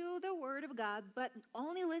listen to the word of God, but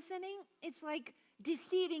only listening, it's like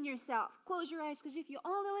deceiving yourself. Close your eyes, because if you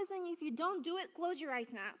only listen, if you don't do it, close your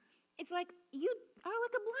eyes now. It's like you are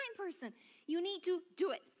like a blind person. You need to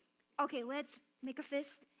do it. Okay, let's make a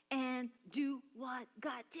fist and do what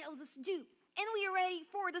God tells us to do. And we are ready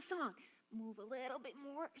for the song. Move a little bit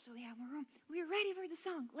more so we have more room. We are ready for the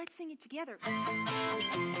song. Let's sing it together.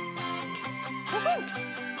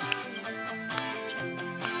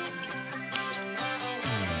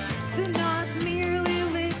 Do not merely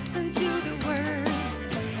listen to the word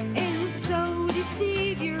and so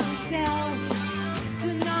deceive yourself.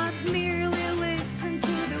 Do not merely listen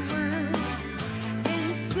to the word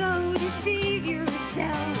and so deceive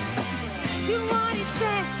yourself. Do what it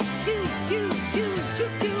says. Do,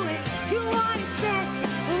 just do it. Do what it says.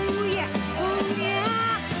 Oh yeah.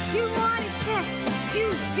 Do what it says. Do,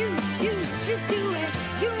 just do it.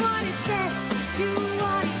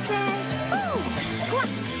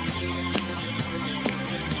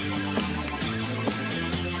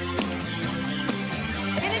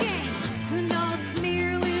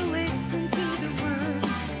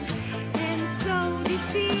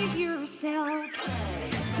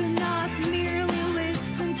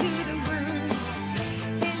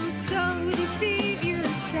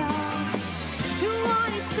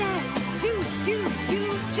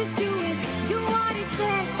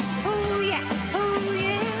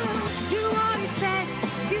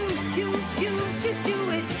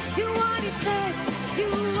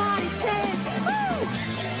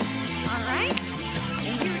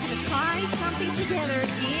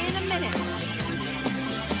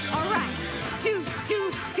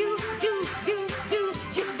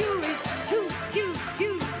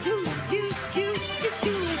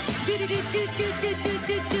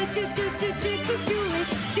 Just do it. Just do it.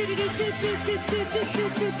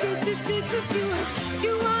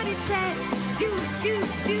 Do what it says.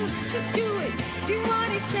 Just do it. Do what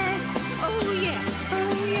it says. Oh yeah.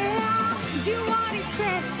 Do what it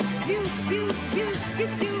says.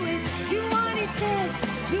 Just do it. Do what it says.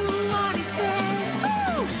 Do what it says.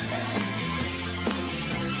 Woo!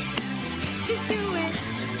 Just do it.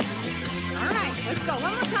 All right, let's go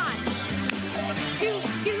one more time.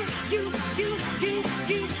 Just do it. Just do it.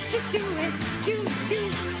 Just do it.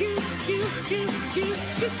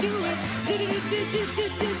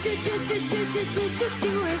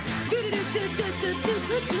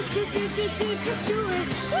 Just do it.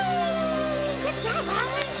 Woo! Good job,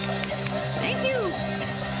 Holly. Thank you.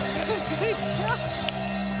 Good job.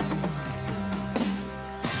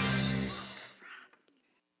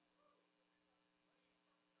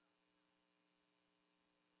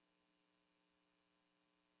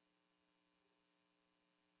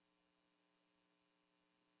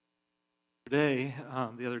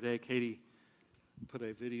 The other day, Katie put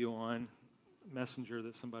a video on Messenger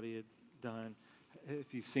that somebody had done.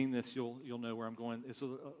 If you've seen this, you'll know where I'm going. It's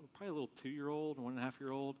probably a little 2-year-old,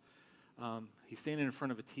 1.5-year-old. He's standing in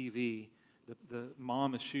front of a TV. The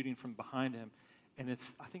mom is shooting from behind him, and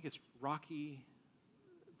I think it's Rocky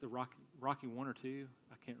 1 or 2.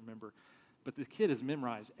 I can't remember. But the kid has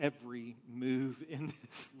memorized every move in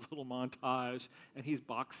this little montage, and he's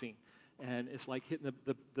boxing. And it's like hitting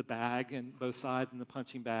the bag and both sides and the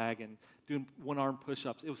punching bag and doing one-arm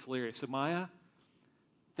push-ups. It was hilarious. So Maya,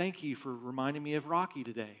 thank you for reminding me of Rocky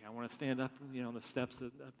today. I want to stand up, on the steps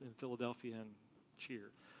in Philadelphia and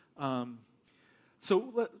cheer.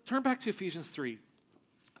 Turn back to Ephesians 3.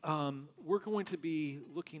 We're going to be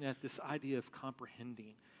looking at this idea of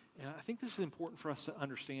comprehending. And I think this is important for us to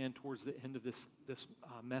understand towards the end of this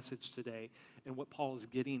message today and what Paul is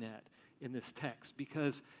getting at in this text,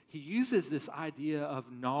 because he uses this idea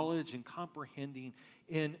of knowledge and comprehending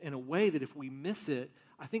in a way that if we miss it,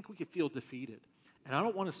 I think we could feel defeated. And I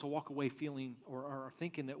don't want us to walk away feeling or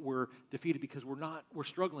thinking that we're defeated because we're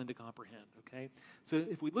struggling to comprehend, okay? So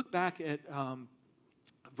if we look back at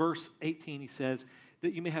verse 18, he says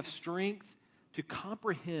that you may have strength to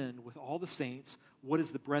comprehend with all the saints what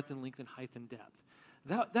is the breadth and length and height and depth.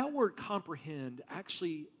 That word comprehend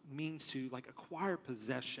actually means to acquire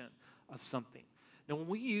possession of something. Now, when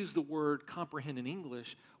we use the word comprehend in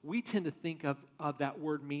English, we tend to think of that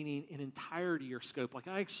word meaning in entirety or scope. Like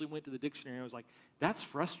I actually went to the dictionary and I was like, that's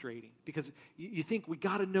frustrating because you think we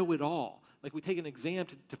got to know it all. Like we take an exam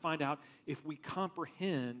to find out if we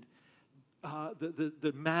comprehend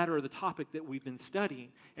the matter or the topic that we've been studying.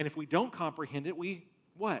 And if we don't comprehend it, we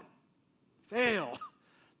what? Fail.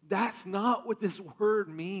 That's not what this word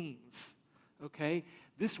means, okay?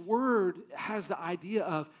 This word has the idea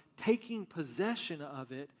of taking possession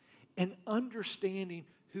of it and understanding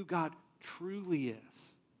who God truly is.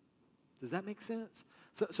 Does that make sense?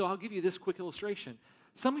 So I'll give you this quick illustration.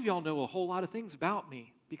 Some of y'all know a whole lot of things about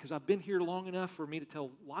me because I've been here long enough for me to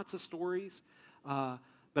tell lots of stories.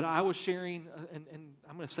 But I was sharing, and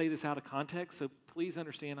I'm going to say this out of context, so please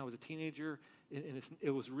understand I was a teenager, and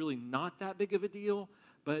it was really not that big of a deal.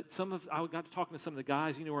 But I got to talking to some of the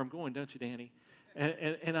guys. You know where I'm going, don't you, Danny?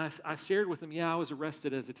 And I shared with them, I was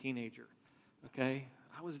arrested as a teenager, okay?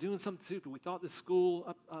 I was doing something stupid. We thought this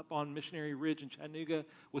school up on Missionary Ridge in Chattanooga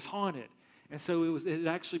was haunted. And so it had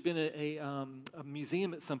actually been a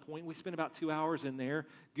museum at some point. We spent about 2 hours in there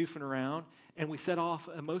goofing around, and we set off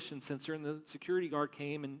a motion sensor, and the security guard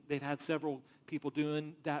came, and they'd had several people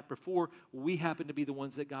doing that before. We happened to be the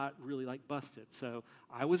ones that got really busted. So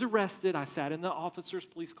I was arrested. I sat in the officer's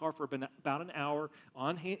police car for about an hour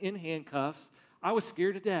in handcuffs. I was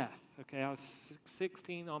scared to death, okay? I was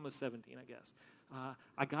 16, almost 17, I guess.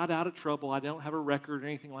 I got out of trouble. I don't have a record or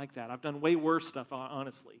anything like that. I've done way worse stuff,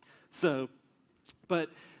 honestly. But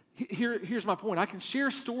here's my point. I can share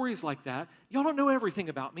stories like that. Y'all don't know everything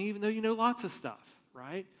about me, even though you know lots of stuff,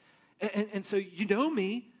 right? And so you know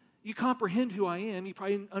me. You comprehend who I am. You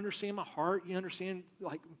probably understand my heart. You understand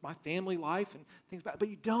my family life and things but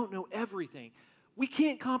you don't know everything. We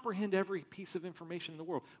can't comprehend every piece of information in the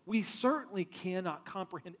world. We certainly cannot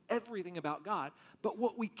comprehend everything about God. But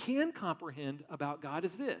what we can comprehend about God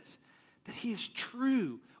is this, that He is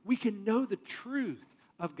true. We can know the truth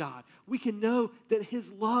of God. We can know that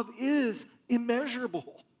His love is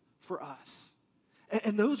immeasurable for us.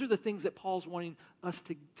 And those are the things that Paul's wanting us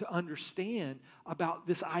to understand about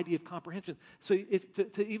this idea of comprehension. So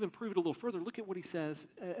to even prove it a little further, look at what he says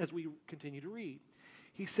as we continue to read.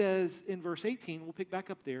 He says in verse 18, we'll pick back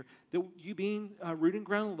up there, that you being rooted and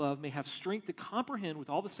grounded in love may have strength to comprehend with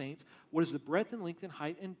all the saints what is the breadth and length and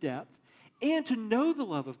height and depth, and to know the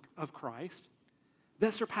love of Christ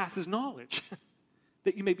that surpasses knowledge,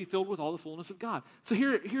 that you may be filled with all the fullness of God. So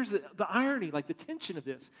here's the irony, like the tension of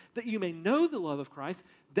this, that you may know the love of Christ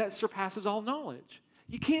that surpasses all knowledge.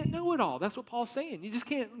 You can't know it all. That's what Paul's saying. You just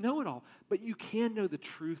can't know it all, but you can know the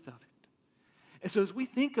truth of it. And so as we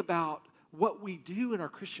think about what we do in our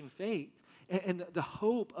Christian faith and the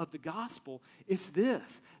hope of the gospel, it's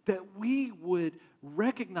this, that we would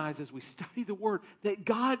recognize as we study the Word that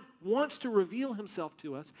God wants to reveal himself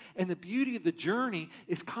to us, and the beauty of the journey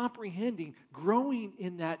is comprehending, growing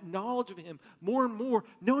in that knowledge of him more and more,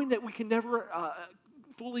 knowing that we can never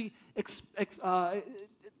fully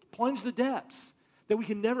plunge the depths, that we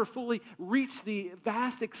can never fully reach the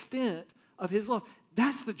vast extent of his love.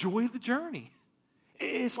 That's the joy of the journey.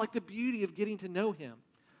 It's like the beauty of getting to know him.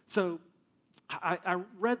 So I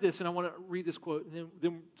read this, and I want to read this quote, and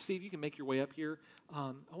then Steve, you can make your way up here.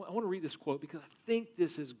 I want to read this quote because I think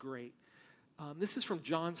this is great. This is from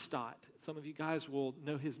John Stout. Some of you guys will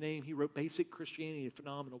know his name. He wrote Basic Christianity, a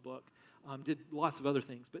phenomenal book. Did lots of other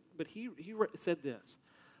things, but he said this: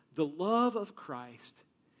 the love of Christ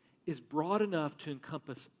is broad enough to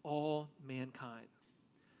encompass all mankind.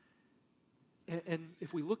 And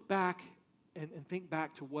if we look back and think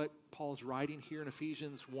back to what Paul's writing here in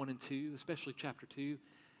Ephesians 1 and 2, especially chapter 2,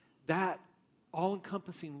 that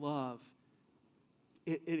all-encompassing love,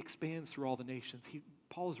 it expands through all the nations.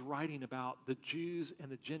 Paul is writing about the Jews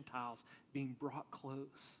and the Gentiles being brought close,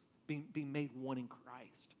 being made one in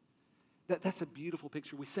Christ. That's a beautiful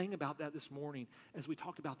picture. We sang about that this morning as we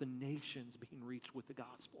talked about the nations being reached with the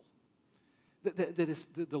gospel.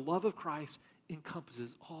 The love of Christ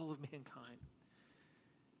encompasses all of mankind.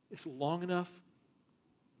 It's long enough,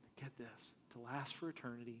 get this, to last for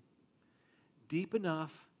eternity, deep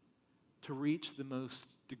enough to reach the most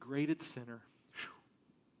degraded sinner,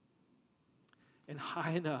 and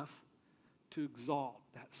high enough to exalt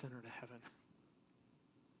that sinner to heaven.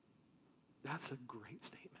 That's a great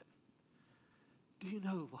statement. Do you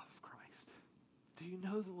know the love of Christ? Do you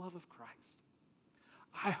know the love of Christ?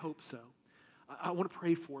 I hope so. I want to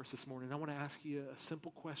pray for us this morning. I want to ask you a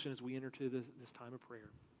simple question as we enter to this time of prayer.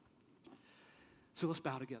 So let's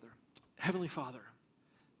bow together. Heavenly Father,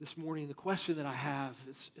 this morning the question that I have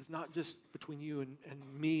is not just between you and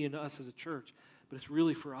me and us as a church, but it's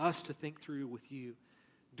really for us to think through with you.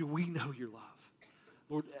 Do we know your love?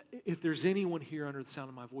 Lord, if there's anyone here under the sound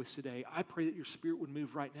of my voice today, I pray that your Spirit would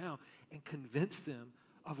move right now and convince them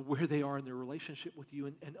of where they are in their relationship with you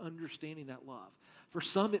and understanding that love. For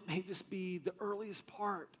some, it may just be the earliest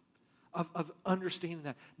part of understanding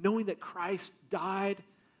that, knowing that Christ died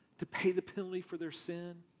to pay the penalty for their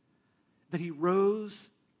sin, that he rose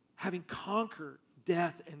having conquered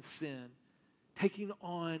death and sin, taking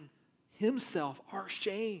on himself our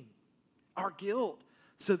shame, our guilt,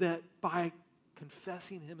 so that by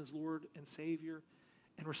confessing him as Lord and Savior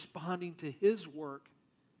and responding to his work,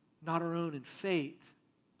 not our own, in faith,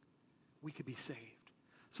 we could be saved.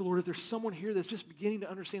 So Lord, if there's someone here that's just beginning to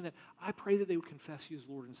understand that, I pray that they would confess you as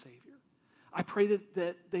Lord and Savior. I pray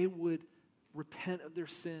that they would repent of their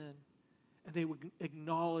sin and they would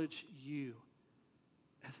acknowledge you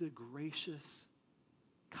as the gracious,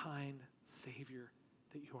 kind Savior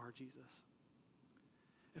that you are, Jesus.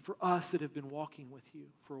 And for us that have been walking with you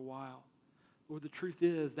for a while, Lord, the truth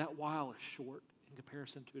is that while is short in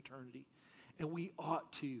comparison to eternity. And we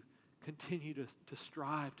ought to continue to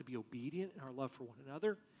strive to be obedient in our love for one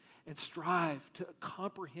another and strive to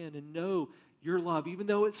comprehend and know your love. Even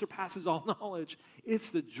though it surpasses all knowledge, it's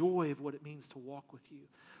the joy of what it means to walk with you.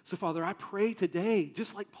 So, Father, I pray today,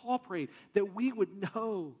 just like Paul prayed, that we would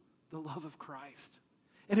know the love of Christ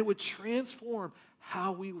and it would transform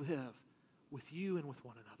how we live with you and with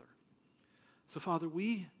one another. So, Father,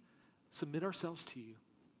 we submit ourselves to you.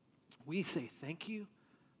 We say thank you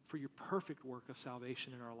for your perfect work of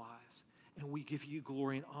salvation in our lives. And we give you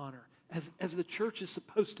glory and honor, as the church is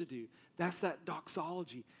supposed to do. That's that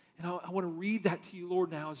doxology. And I want to read that to you,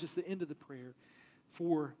 Lord, now as just the end of the prayer.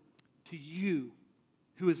 For to you,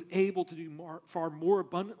 who is able to do far more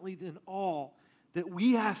abundantly than all that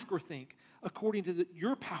we ask or think, according to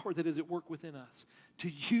your power that is at work within us, to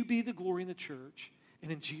you be the glory in the church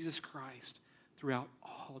and in Jesus Christ throughout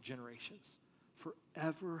all generations,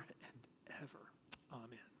 forever and ever.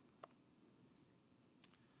 Amen.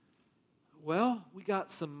 Well, we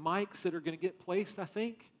got some mics that are going to get placed, I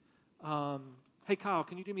think. Hey, Kyle,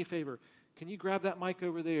 can you do me a favor? Can you grab that mic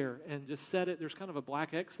over there and just set it? There's kind of a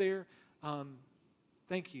black X there.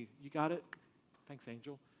 Thank you. You got it? Thanks,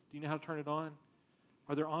 Angel. Do you know how to turn it on?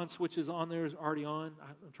 Are there on switches on there? Is it already on?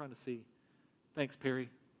 I'm trying to see. Thanks, Perry.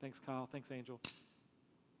 Thanks, Kyle. Thanks, Angel.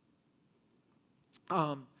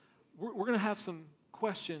 we're going to have some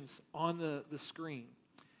questions on the screen.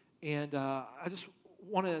 And I just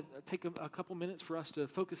want to take a couple minutes for us to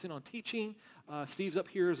focus in on teaching. Steve's up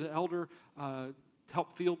here as an elder to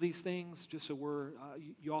help field these things, just so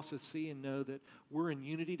you also see and know that we're in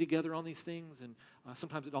unity together on these things. And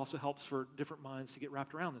sometimes it also helps for different minds to get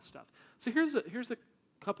wrapped around this stuff. So here's a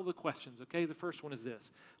couple of questions, okay? The first one is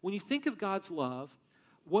this. When you think of God's love,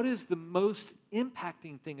 what is the most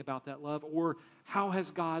impacting thing about that love, or how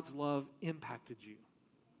has God's love impacted you?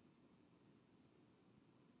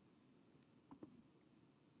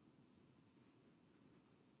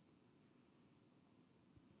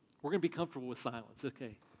 We're going to be comfortable with silence.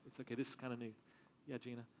 Okay. It's okay. This is kind of new. Yeah,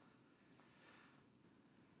 Gina?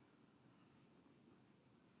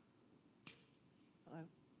 Hello.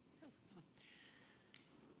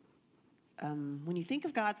 When you think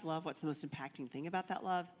of God's love, what's the most impacting thing about that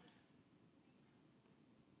love?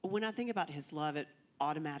 When I think about his love, it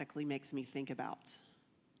automatically makes me think about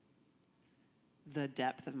the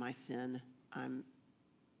depth of my sin. I'm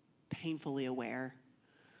painfully aware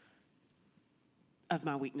of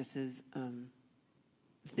my weaknesses,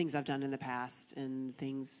 things I've done in the past and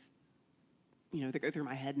things, that go through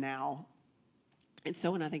my head now. And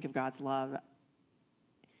so when I think of God's love,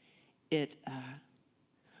 it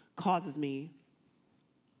causes me,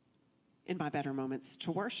 in my better moments,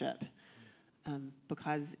 to worship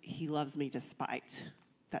because he loves me despite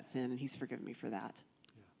that sin, and he's forgiven me for that.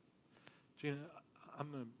 Yeah. Gina, I'm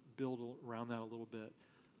going to build around that a little bit.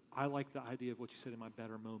 I like the idea of what you said, in my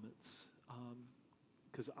better moments,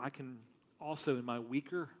 because I can also, in my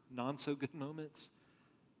weaker, non-so-good moments,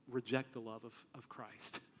 reject the love of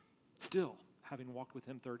Christ, still, having walked with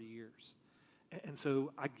him 30 years. And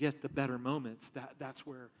so I get the better moments. That's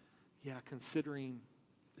where, considering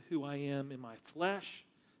who I am in my flesh,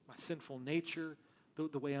 my sinful nature,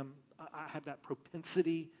 the way I have that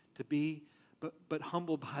propensity to be, but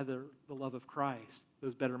humbled by the love of Christ,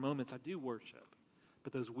 those better moments, I do worship.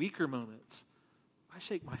 But those weaker moments, I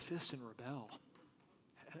shake my fist and rebel.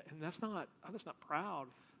 And I'm just not proud.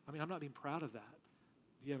 I mean, I'm not being proud of that.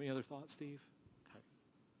 Do you have any other thoughts, Steve? Okay.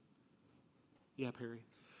 Yeah, Perry.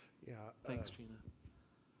 Yeah. Thanks, Gina.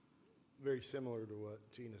 Very similar to what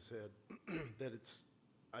Gina said, that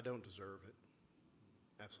I don't deserve it.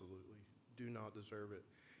 Absolutely. Do not deserve it.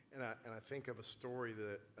 And I think of a story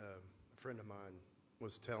that a friend of mine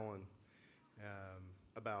was telling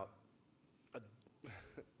about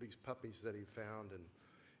these puppies that he found, and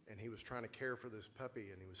he was trying to care for this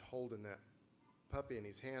puppy, and he was holding that puppy in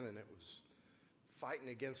his hand, and it was fighting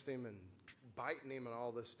against him and biting him and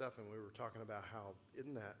all this stuff. And we were talking about how,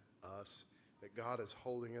 isn't that us, that God is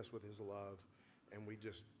holding us with his love, and we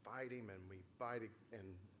just fight him and we bite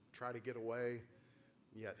and try to get away,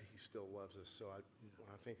 yet he still loves us. So when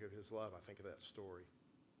I think of his love, I think of that story.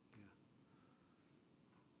 Yeah.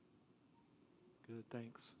 Good,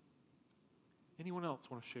 thanks. Anyone else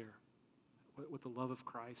want to share what the love of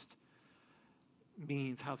Christ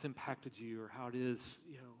means, how it's impacted you, or how it is,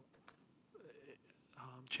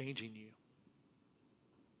 changing you?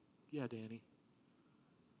 Yeah, Danny.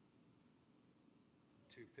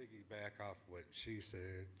 To piggyback off what she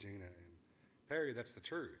said, Gina and Perry, that's the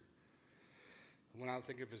truth. When I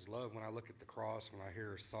think of his love, when I look at the cross, when I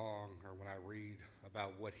hear a song, or when I read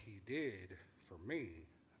about what he did for me,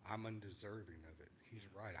 I'm undeserving of it. He's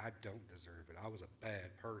right. I don't deserve it. I was a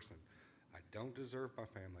bad person. I don't deserve my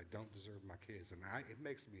family. I don't deserve my kids. And it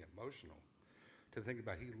makes me emotional to think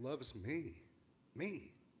about he loves me.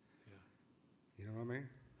 Me. Yeah. You know what I mean?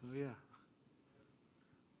 Oh, yeah.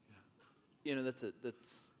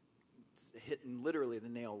 That's hitting literally the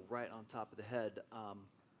nail right on top of the head.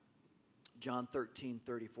 John 13,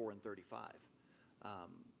 34 and 35.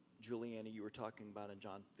 Juliana, you were talking about in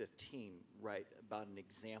John 15, right, about an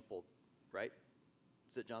example, right?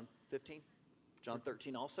 Is it John 15? John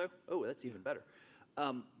 13 also? Oh, that's even better.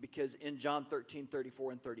 Because in John 13,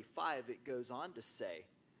 34 and 35, it goes on to say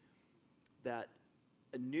that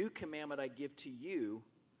a new commandment I give to you,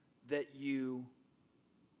 that you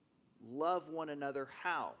love one another.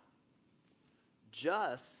 How?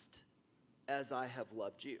 Just as I have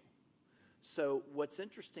loved you. So what's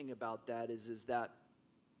interesting about that is that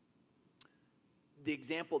the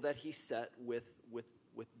example that he set with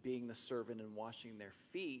being the servant and washing their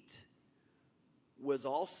feet was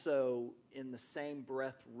also in the same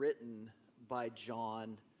breath written by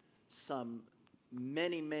John some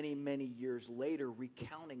many, many, many years later,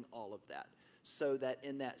 recounting all of that. So that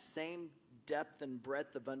in that same depth and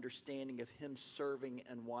breadth of understanding of him serving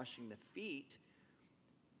and washing the feet,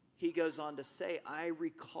 he goes on to say, I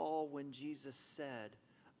recall when Jesus said,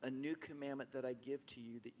 a new commandment that I give to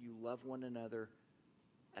you, that you love one another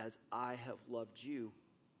as I have loved you.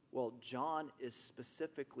 Well, John is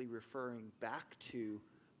specifically referring back to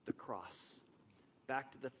the cross,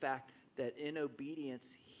 back to the fact that in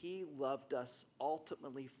obedience, he loved us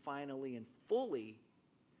ultimately, finally, and fully,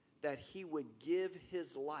 that he would give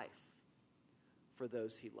his life for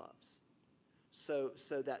those he loves. So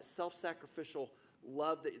that self-sacrificial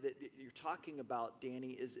love that you're talking about,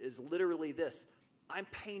 Danny, is literally this. I'm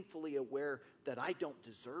painfully aware that I don't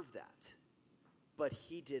deserve that, but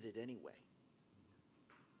he did it anyway.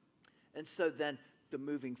 And so then the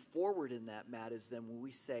moving forward in that, Matt, is then when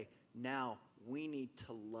we say, now we need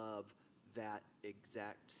to love that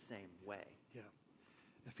exact same way. Yeah.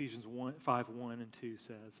 Ephesians 5:1 and 2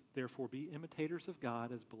 says, therefore be imitators of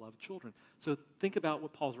God as beloved children. So think about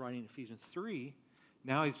what Paul's writing in Ephesians 3.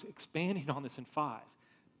 Now he's expanding on this in 5.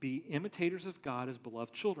 Be imitators of God as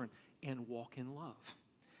beloved children and walk in love,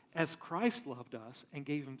 as Christ loved us and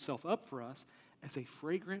gave himself up for us as a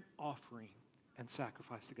fragrant offering and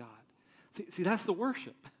sacrifice to God. See, that's the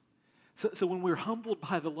worship. So when we're humbled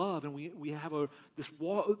by the love and we have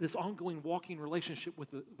this ongoing walking relationship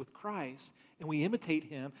with Christ, and we imitate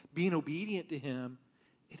him, being obedient to him,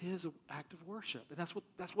 it is an act of worship. And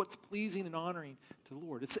that's what's pleasing and honoring to the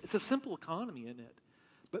Lord. It's a simple economy, isn't it?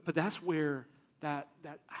 But that's where that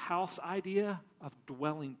house idea of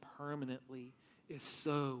dwelling permanently is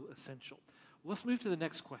so essential. Let's move to the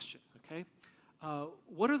next question, okay?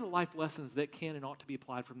 What are the life lessons that can and ought to be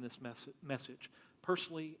applied from this message,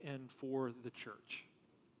 personally and for the church?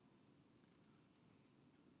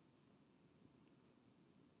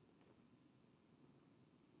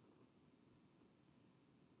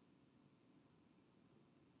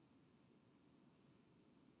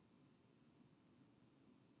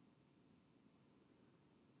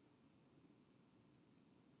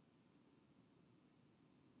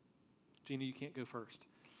 Gina, you can't go first.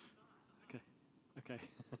 Okay.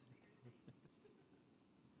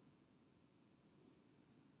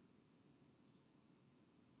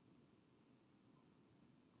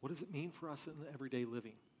 What does it mean for us in the everyday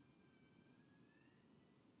living?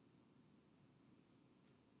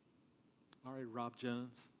 All right, Rob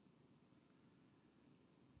Jones.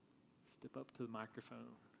 Step up to the microphone.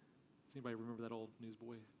 Does anybody remember that old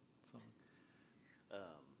Newsboy song?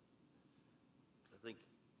 I think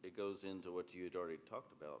it goes into what you had already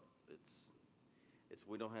talked about. It's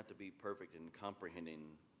we don't have to be perfect in comprehending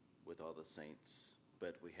with all the saints,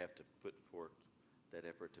 but we have to put forth that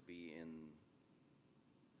effort to be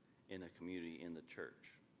in a community, in the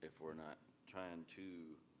church. If we're not trying to,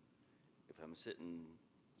 if I'm sitting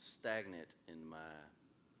stagnant in my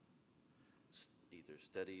either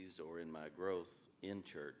studies or in my growth in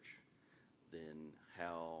church, then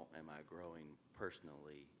how am I growing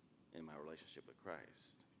personally in my relationship with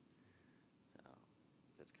Christ? So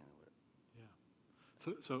that's kind of what. Yeah.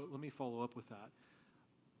 So let me follow up with that.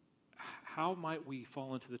 How might we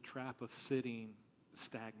fall into the trap of sitting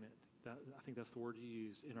stagnant? I think that's the word you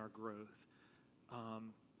used, in our growth.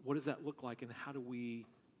 What does that look like, and how do we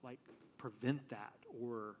prevent that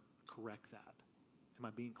or correct that? Am I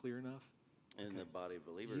being clear enough? In the body of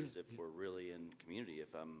believers, if we're really in community,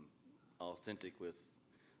 if I'm authentic with,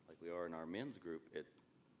 like we are in our men's group, it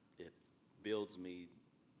builds me.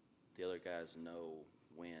 The other guys know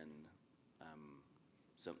when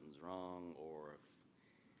something's wrong, or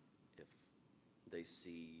if they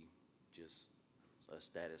see just a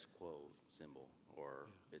status quo symbol, or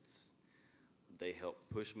they help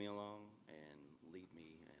push me along and lead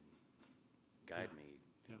me and guide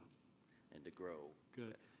me and to grow.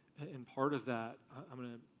 Good. And part of that, I'm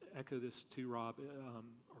going to echo this too, Rob,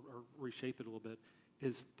 or reshape it a little bit,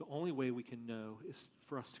 is the only way we can know is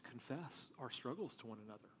for us to confess our struggles to one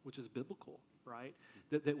another, which is biblical, right?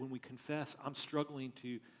 That when we confess, I'm struggling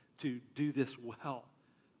to do this well.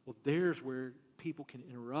 Well, there's where people can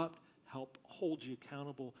interrupt, help hold you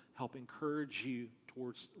accountable, help encourage you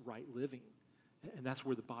towards right living. And that's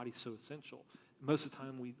where the body's so essential. Most of the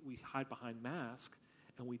time we hide behind masks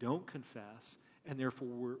and we don't confess, and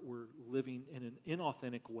therefore we're living in an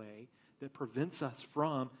inauthentic way that prevents us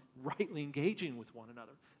from rightly engaging with one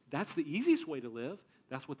another. That's the easiest way to live.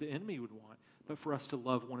 That's what the enemy would want. But for us to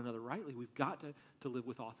love one another rightly, we've got to live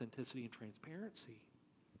with authenticity and transparency.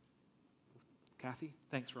 Kathy?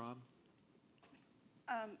 Thanks, Rob.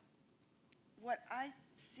 What I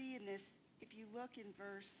see in this, if you look in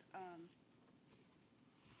verse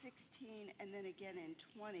 16 and then again in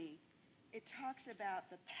 20, it talks about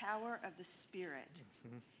the power of the Spirit.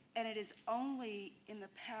 Mm-hmm. And it is only in the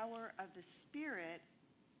power of the Spirit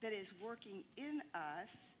that is working in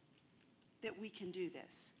us that we can do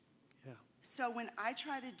this. Yeah. So when I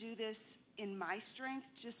try to do this in my strength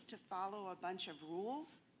just to follow a bunch of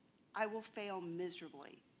rules, I will fail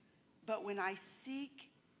miserably. But when I seek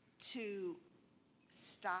to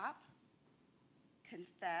stop,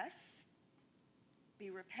 confess, be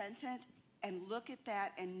repentant, and look at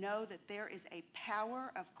that and know that there is a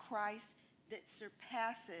power of Christ that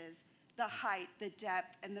surpasses the height, the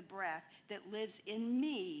depth, and the breadth that lives in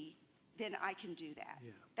me, then I can do that.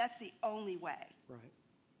 Yeah. That's the only way. Right.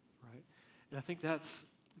 And I think that's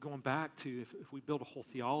going back to, if we build a whole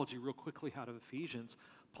theology real quickly out of Ephesians,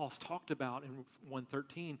 Paul's talked about in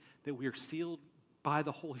 1:13 that we are sealed by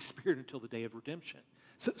the Holy Spirit until the day of redemption.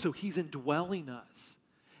 So he's indwelling us.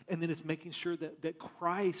 And then it's making sure that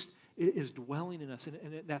Christ is dwelling in us.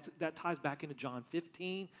 And that ties back into John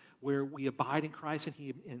 15, where we abide in Christ and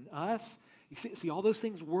he in us. You see all those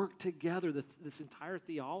things work together, this entire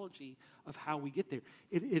theology of how we get there.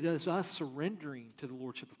 It is us surrendering to the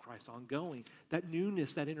Lordship of Christ ongoing, that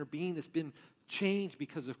newness, that inner being that's been changed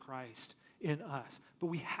because of Christ in us. But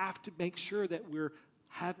we have to make sure that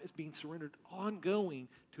it's being surrendered ongoing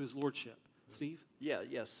to his Lordship. Steve?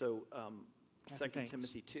 Yeah. So 2 Thanks.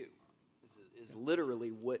 Timothy 2 is literally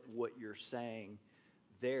what you're saying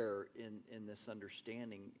there in this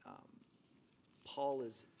understanding. Paul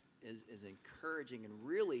is encouraging and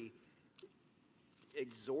really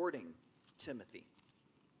exhorting Timothy.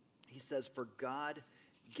 He says, "For God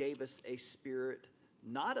gave us a spirit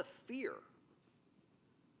not of fear,"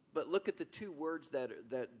 but look at the two words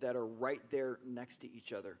that are right there next to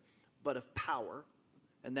each other, "but of power."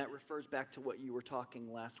 And that refers back to what you were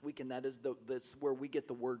talking last week, and that's where we get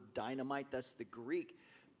the word dynamite. That's the Greek.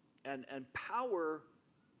 And power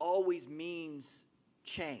always means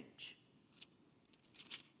change.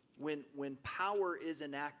 When power is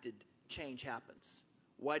enacted, change happens.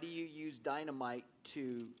 Why do you use dynamite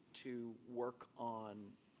to work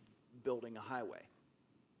on building a highway?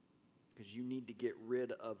 Because you need to get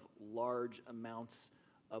rid of large amounts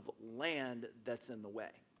of land that's in the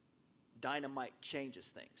way. Dynamite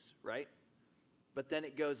changes things, right? But then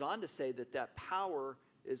it goes on to say that power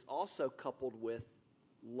is also coupled with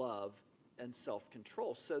love and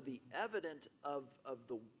self-control. So the evidence of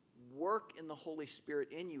the work in the Holy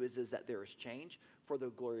Spirit in you is that there is change for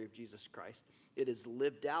the glory of Jesus Christ. It is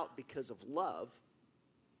lived out because of love,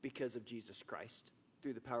 because of Jesus Christ,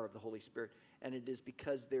 through the power of the Holy Spirit. And it is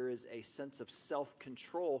because there is a sense of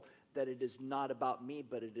self-control that it is not about me,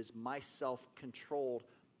 but it is my self-controlled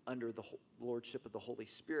under the lordship of the Holy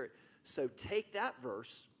Spirit. So take that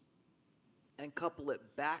verse and couple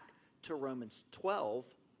it back to Romans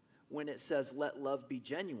 12 when it says, "Let love be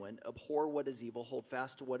genuine, abhor what is evil, hold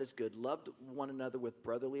fast to what is good, love one another with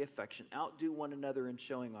brotherly affection, outdo one another in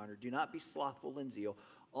showing honor, do not be slothful in zeal,"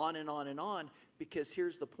 on and on and on. Because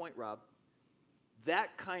here's the point, Rob.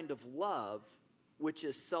 That kind of love, which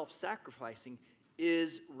is self-sacrificing,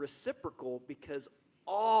 is reciprocal because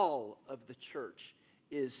all of the church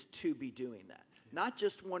is to be doing that. Not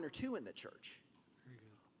just one or two in the church.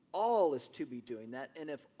 All is to be doing that. And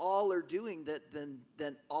if all are doing that,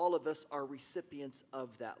 then all of us are recipients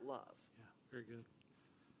of that love. Yeah, very good.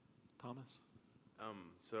 Thomas?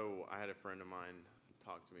 So I had a friend of mine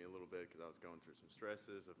talk to me a little bit because I was going through some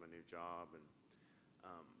stresses of my new job, and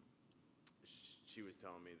she was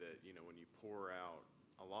telling me that, when you pour out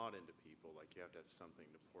a lot into people, like, you have to have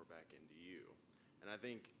something to pour back into you. And I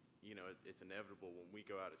think, it's inevitable when we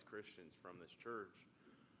go out as Christians from this church,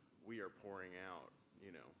 we are pouring out,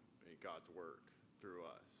 God's work through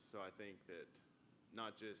us. So I think that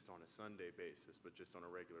not just on a Sunday basis, but just on a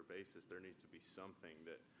regular basis, there needs to be something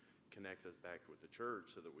that connects us back with the church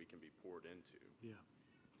so that we can be poured into. Yeah.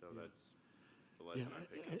 So that's the lesson I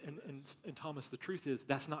pick up from this. And Thomas, the truth is,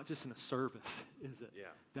 that's not just in a service, is it?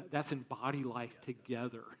 Yeah. That's in body life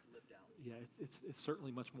together. Yeah, it's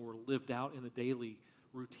certainly much more lived out in the daily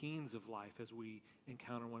routines of life as we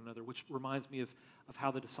encounter one another, which reminds me of how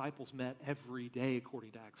the disciples met every day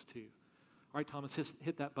according to Acts 2. All right, Thomas,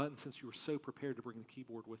 hit that button since you were so prepared to bring the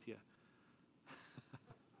keyboard with you.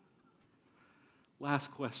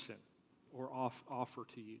 Last question or offer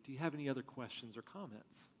to you. Do you have any other questions or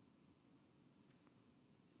comments?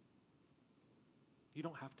 You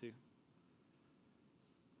don't have to.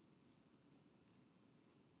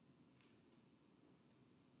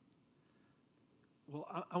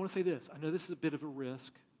 Well, I want to say this. I know this is a bit of a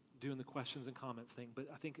risk doing the questions and comments thing, but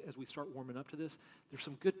I think as we start warming up to this, there's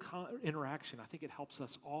some good interaction. I think it helps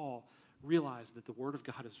us all realize that the Word of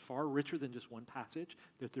God is far richer than just one passage,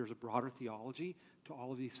 that there's a broader theology to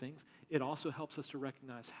all of these things. It also helps us to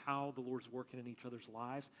recognize how the Lord's working in each other's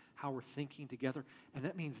lives, how we're thinking together. And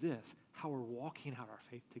that means this, how we're walking out our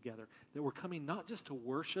faith together. That we're coming not just to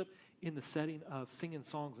worship in the setting of singing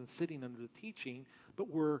songs and sitting under the teaching, but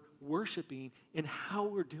we're worshiping in how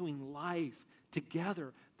we're doing life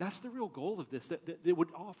together. That's the real goal of this, that it would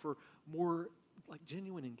offer more like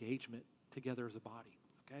genuine engagement together as a body.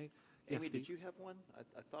 Okay? Amy, Yes, did Steve? you have one?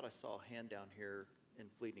 I thought I saw a hand down here in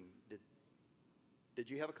fleeting. Did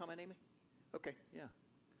you have a comment, Amy? Okay, yeah.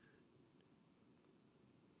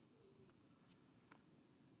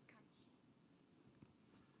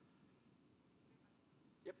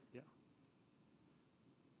 Yep. Yeah.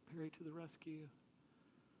 Perry to the rescue.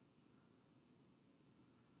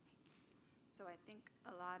 So I think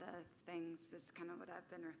a lot of things, this is kind of what I've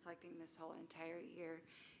been reflecting this whole entire year,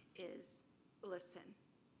 is listen.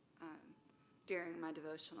 During my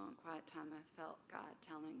devotional and quiet time, I felt God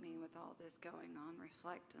telling me with all this going on,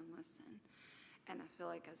 reflect and listen. And I feel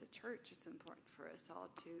like as a church, it's important for us all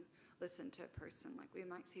to listen to a person. Like we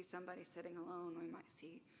might see somebody sitting alone. We might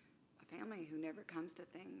see a family who never comes to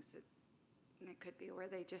things. And it could be where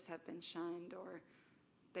they just have been shunned, or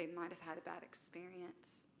they might have had a bad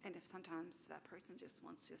experience. And if sometimes that person just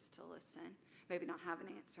wants just to listen, maybe not have an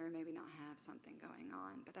answer, maybe not have something going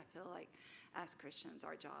on. But I feel like as Christians,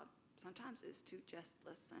 our job sometimes is to just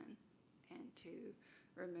listen and to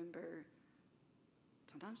remember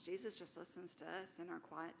sometimes Jesus just listens to us in our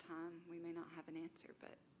quiet time. We may not have an answer,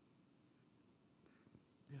 but...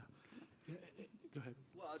 Yeah. Go ahead.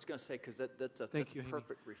 Well, I was going to say, because that's a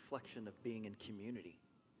perfect reflection of being in community.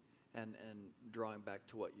 And drawing back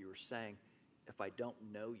to what you were saying, if I don't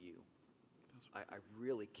know you, I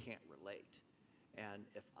really can't relate. And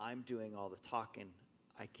if I'm doing all the talking,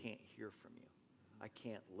 I can't hear from you. I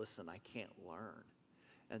can't listen. I can't learn.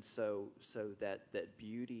 And so that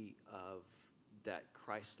beauty of that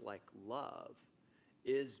Christ-like love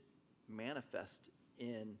is manifest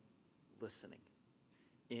in listening,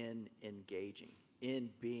 in engaging, in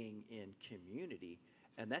being in community,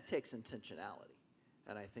 and that takes intentionality.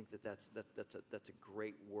 And I think that's a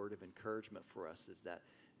great word of encouragement for us, is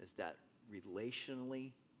that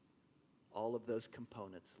relationally, all of those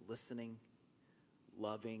components, listening,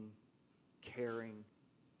 loving, caring,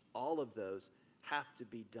 all of those have to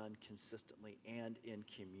be done consistently and in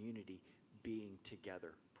community, being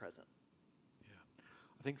together, present. Yeah.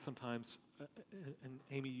 I think sometimes, and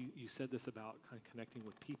Amy, you said this about kind of connecting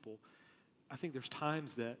with people. I think there's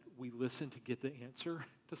times that we listen to get the answer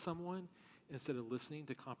to someone instead of listening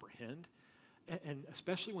to comprehend. And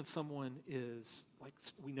especially when someone is, like,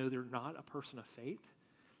 we know they're not a person of faith,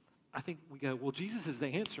 I think we go, well, Jesus is the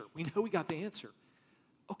answer. We know we got the answer.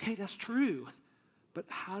 Okay, that's true. But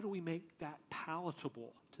how do we make that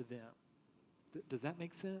palatable to them? Does that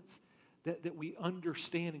make sense? That we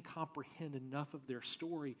understand and comprehend enough of their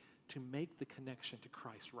story to make the connection to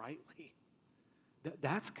Christ rightly.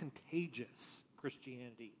 That's contagious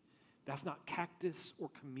Christianity. That's not cactus or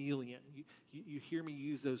chameleon. You hear me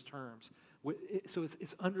use those terms. So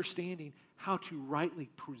it's understanding how to rightly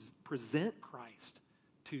present Christ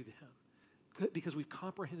to them, because we've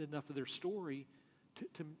comprehended enough of their story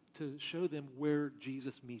to show them where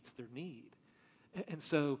Jesus meets their need. And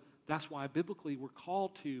so that's why biblically we're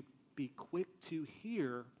called to be quick to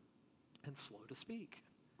hear and slow to speak.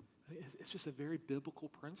 It's just a very biblical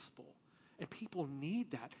principle. And people need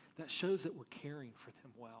that. That shows that we're caring for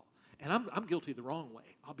them well. And I'm guilty the wrong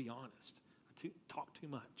way, I'll be honest. I talk too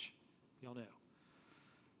much. Y'all know.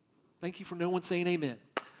 Thank you for no one saying amen.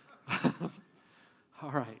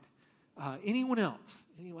 All right. Anyone else?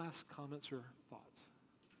 Any last comments or thoughts?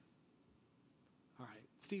 All right.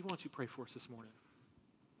 Steve, why don't you pray for us this morning?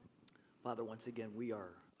 Father, once again, we are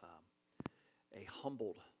a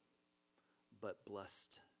humbled but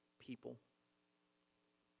blessed people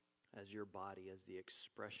as your body, as the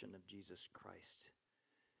expression of Jesus Christ.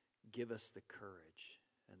 Give us the courage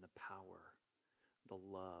and the power, the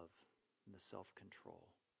love and the self-control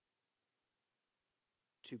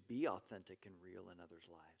to be authentic and real in others'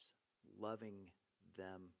 lives, loving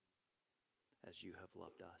them as you have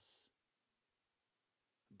loved us.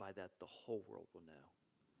 By that, the whole world will know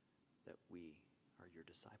that we are your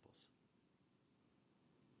disciples.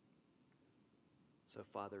 So,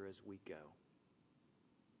 Father, as we go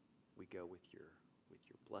with your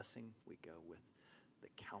blessing, we go with the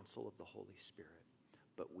counsel of the Holy Spirit,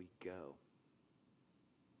 but we go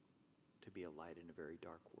to be a light in a very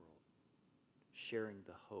dark world, sharing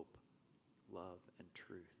the hope, love, and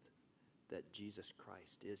truth that Jesus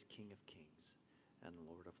Christ is King of Kings and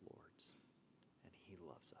Lord of Lords, and he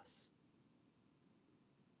loves us.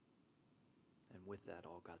 And with that,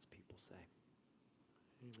 all God's people say.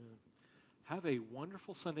 Amen. Have a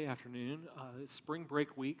wonderful Sunday afternoon. It's spring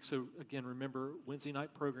break week, so again, remember, Wednesday night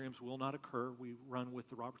programs will not occur. We run with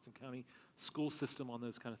the Robertson County school system on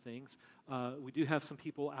those kind of things. We do have some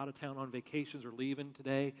people out of town on vacations or leaving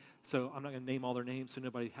today, so I'm not going to name all their names so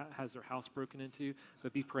nobody has their house broken into,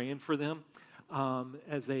 but be praying for them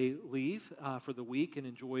as they leave for the week and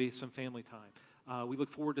enjoy some family time. We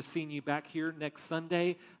look forward to seeing you back here next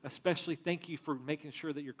Sunday. Especially thank you for making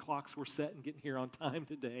sure that your clocks were set and getting here on time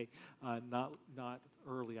today. Not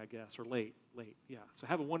early, I guess, or late. Yeah. So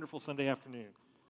have a wonderful Sunday afternoon.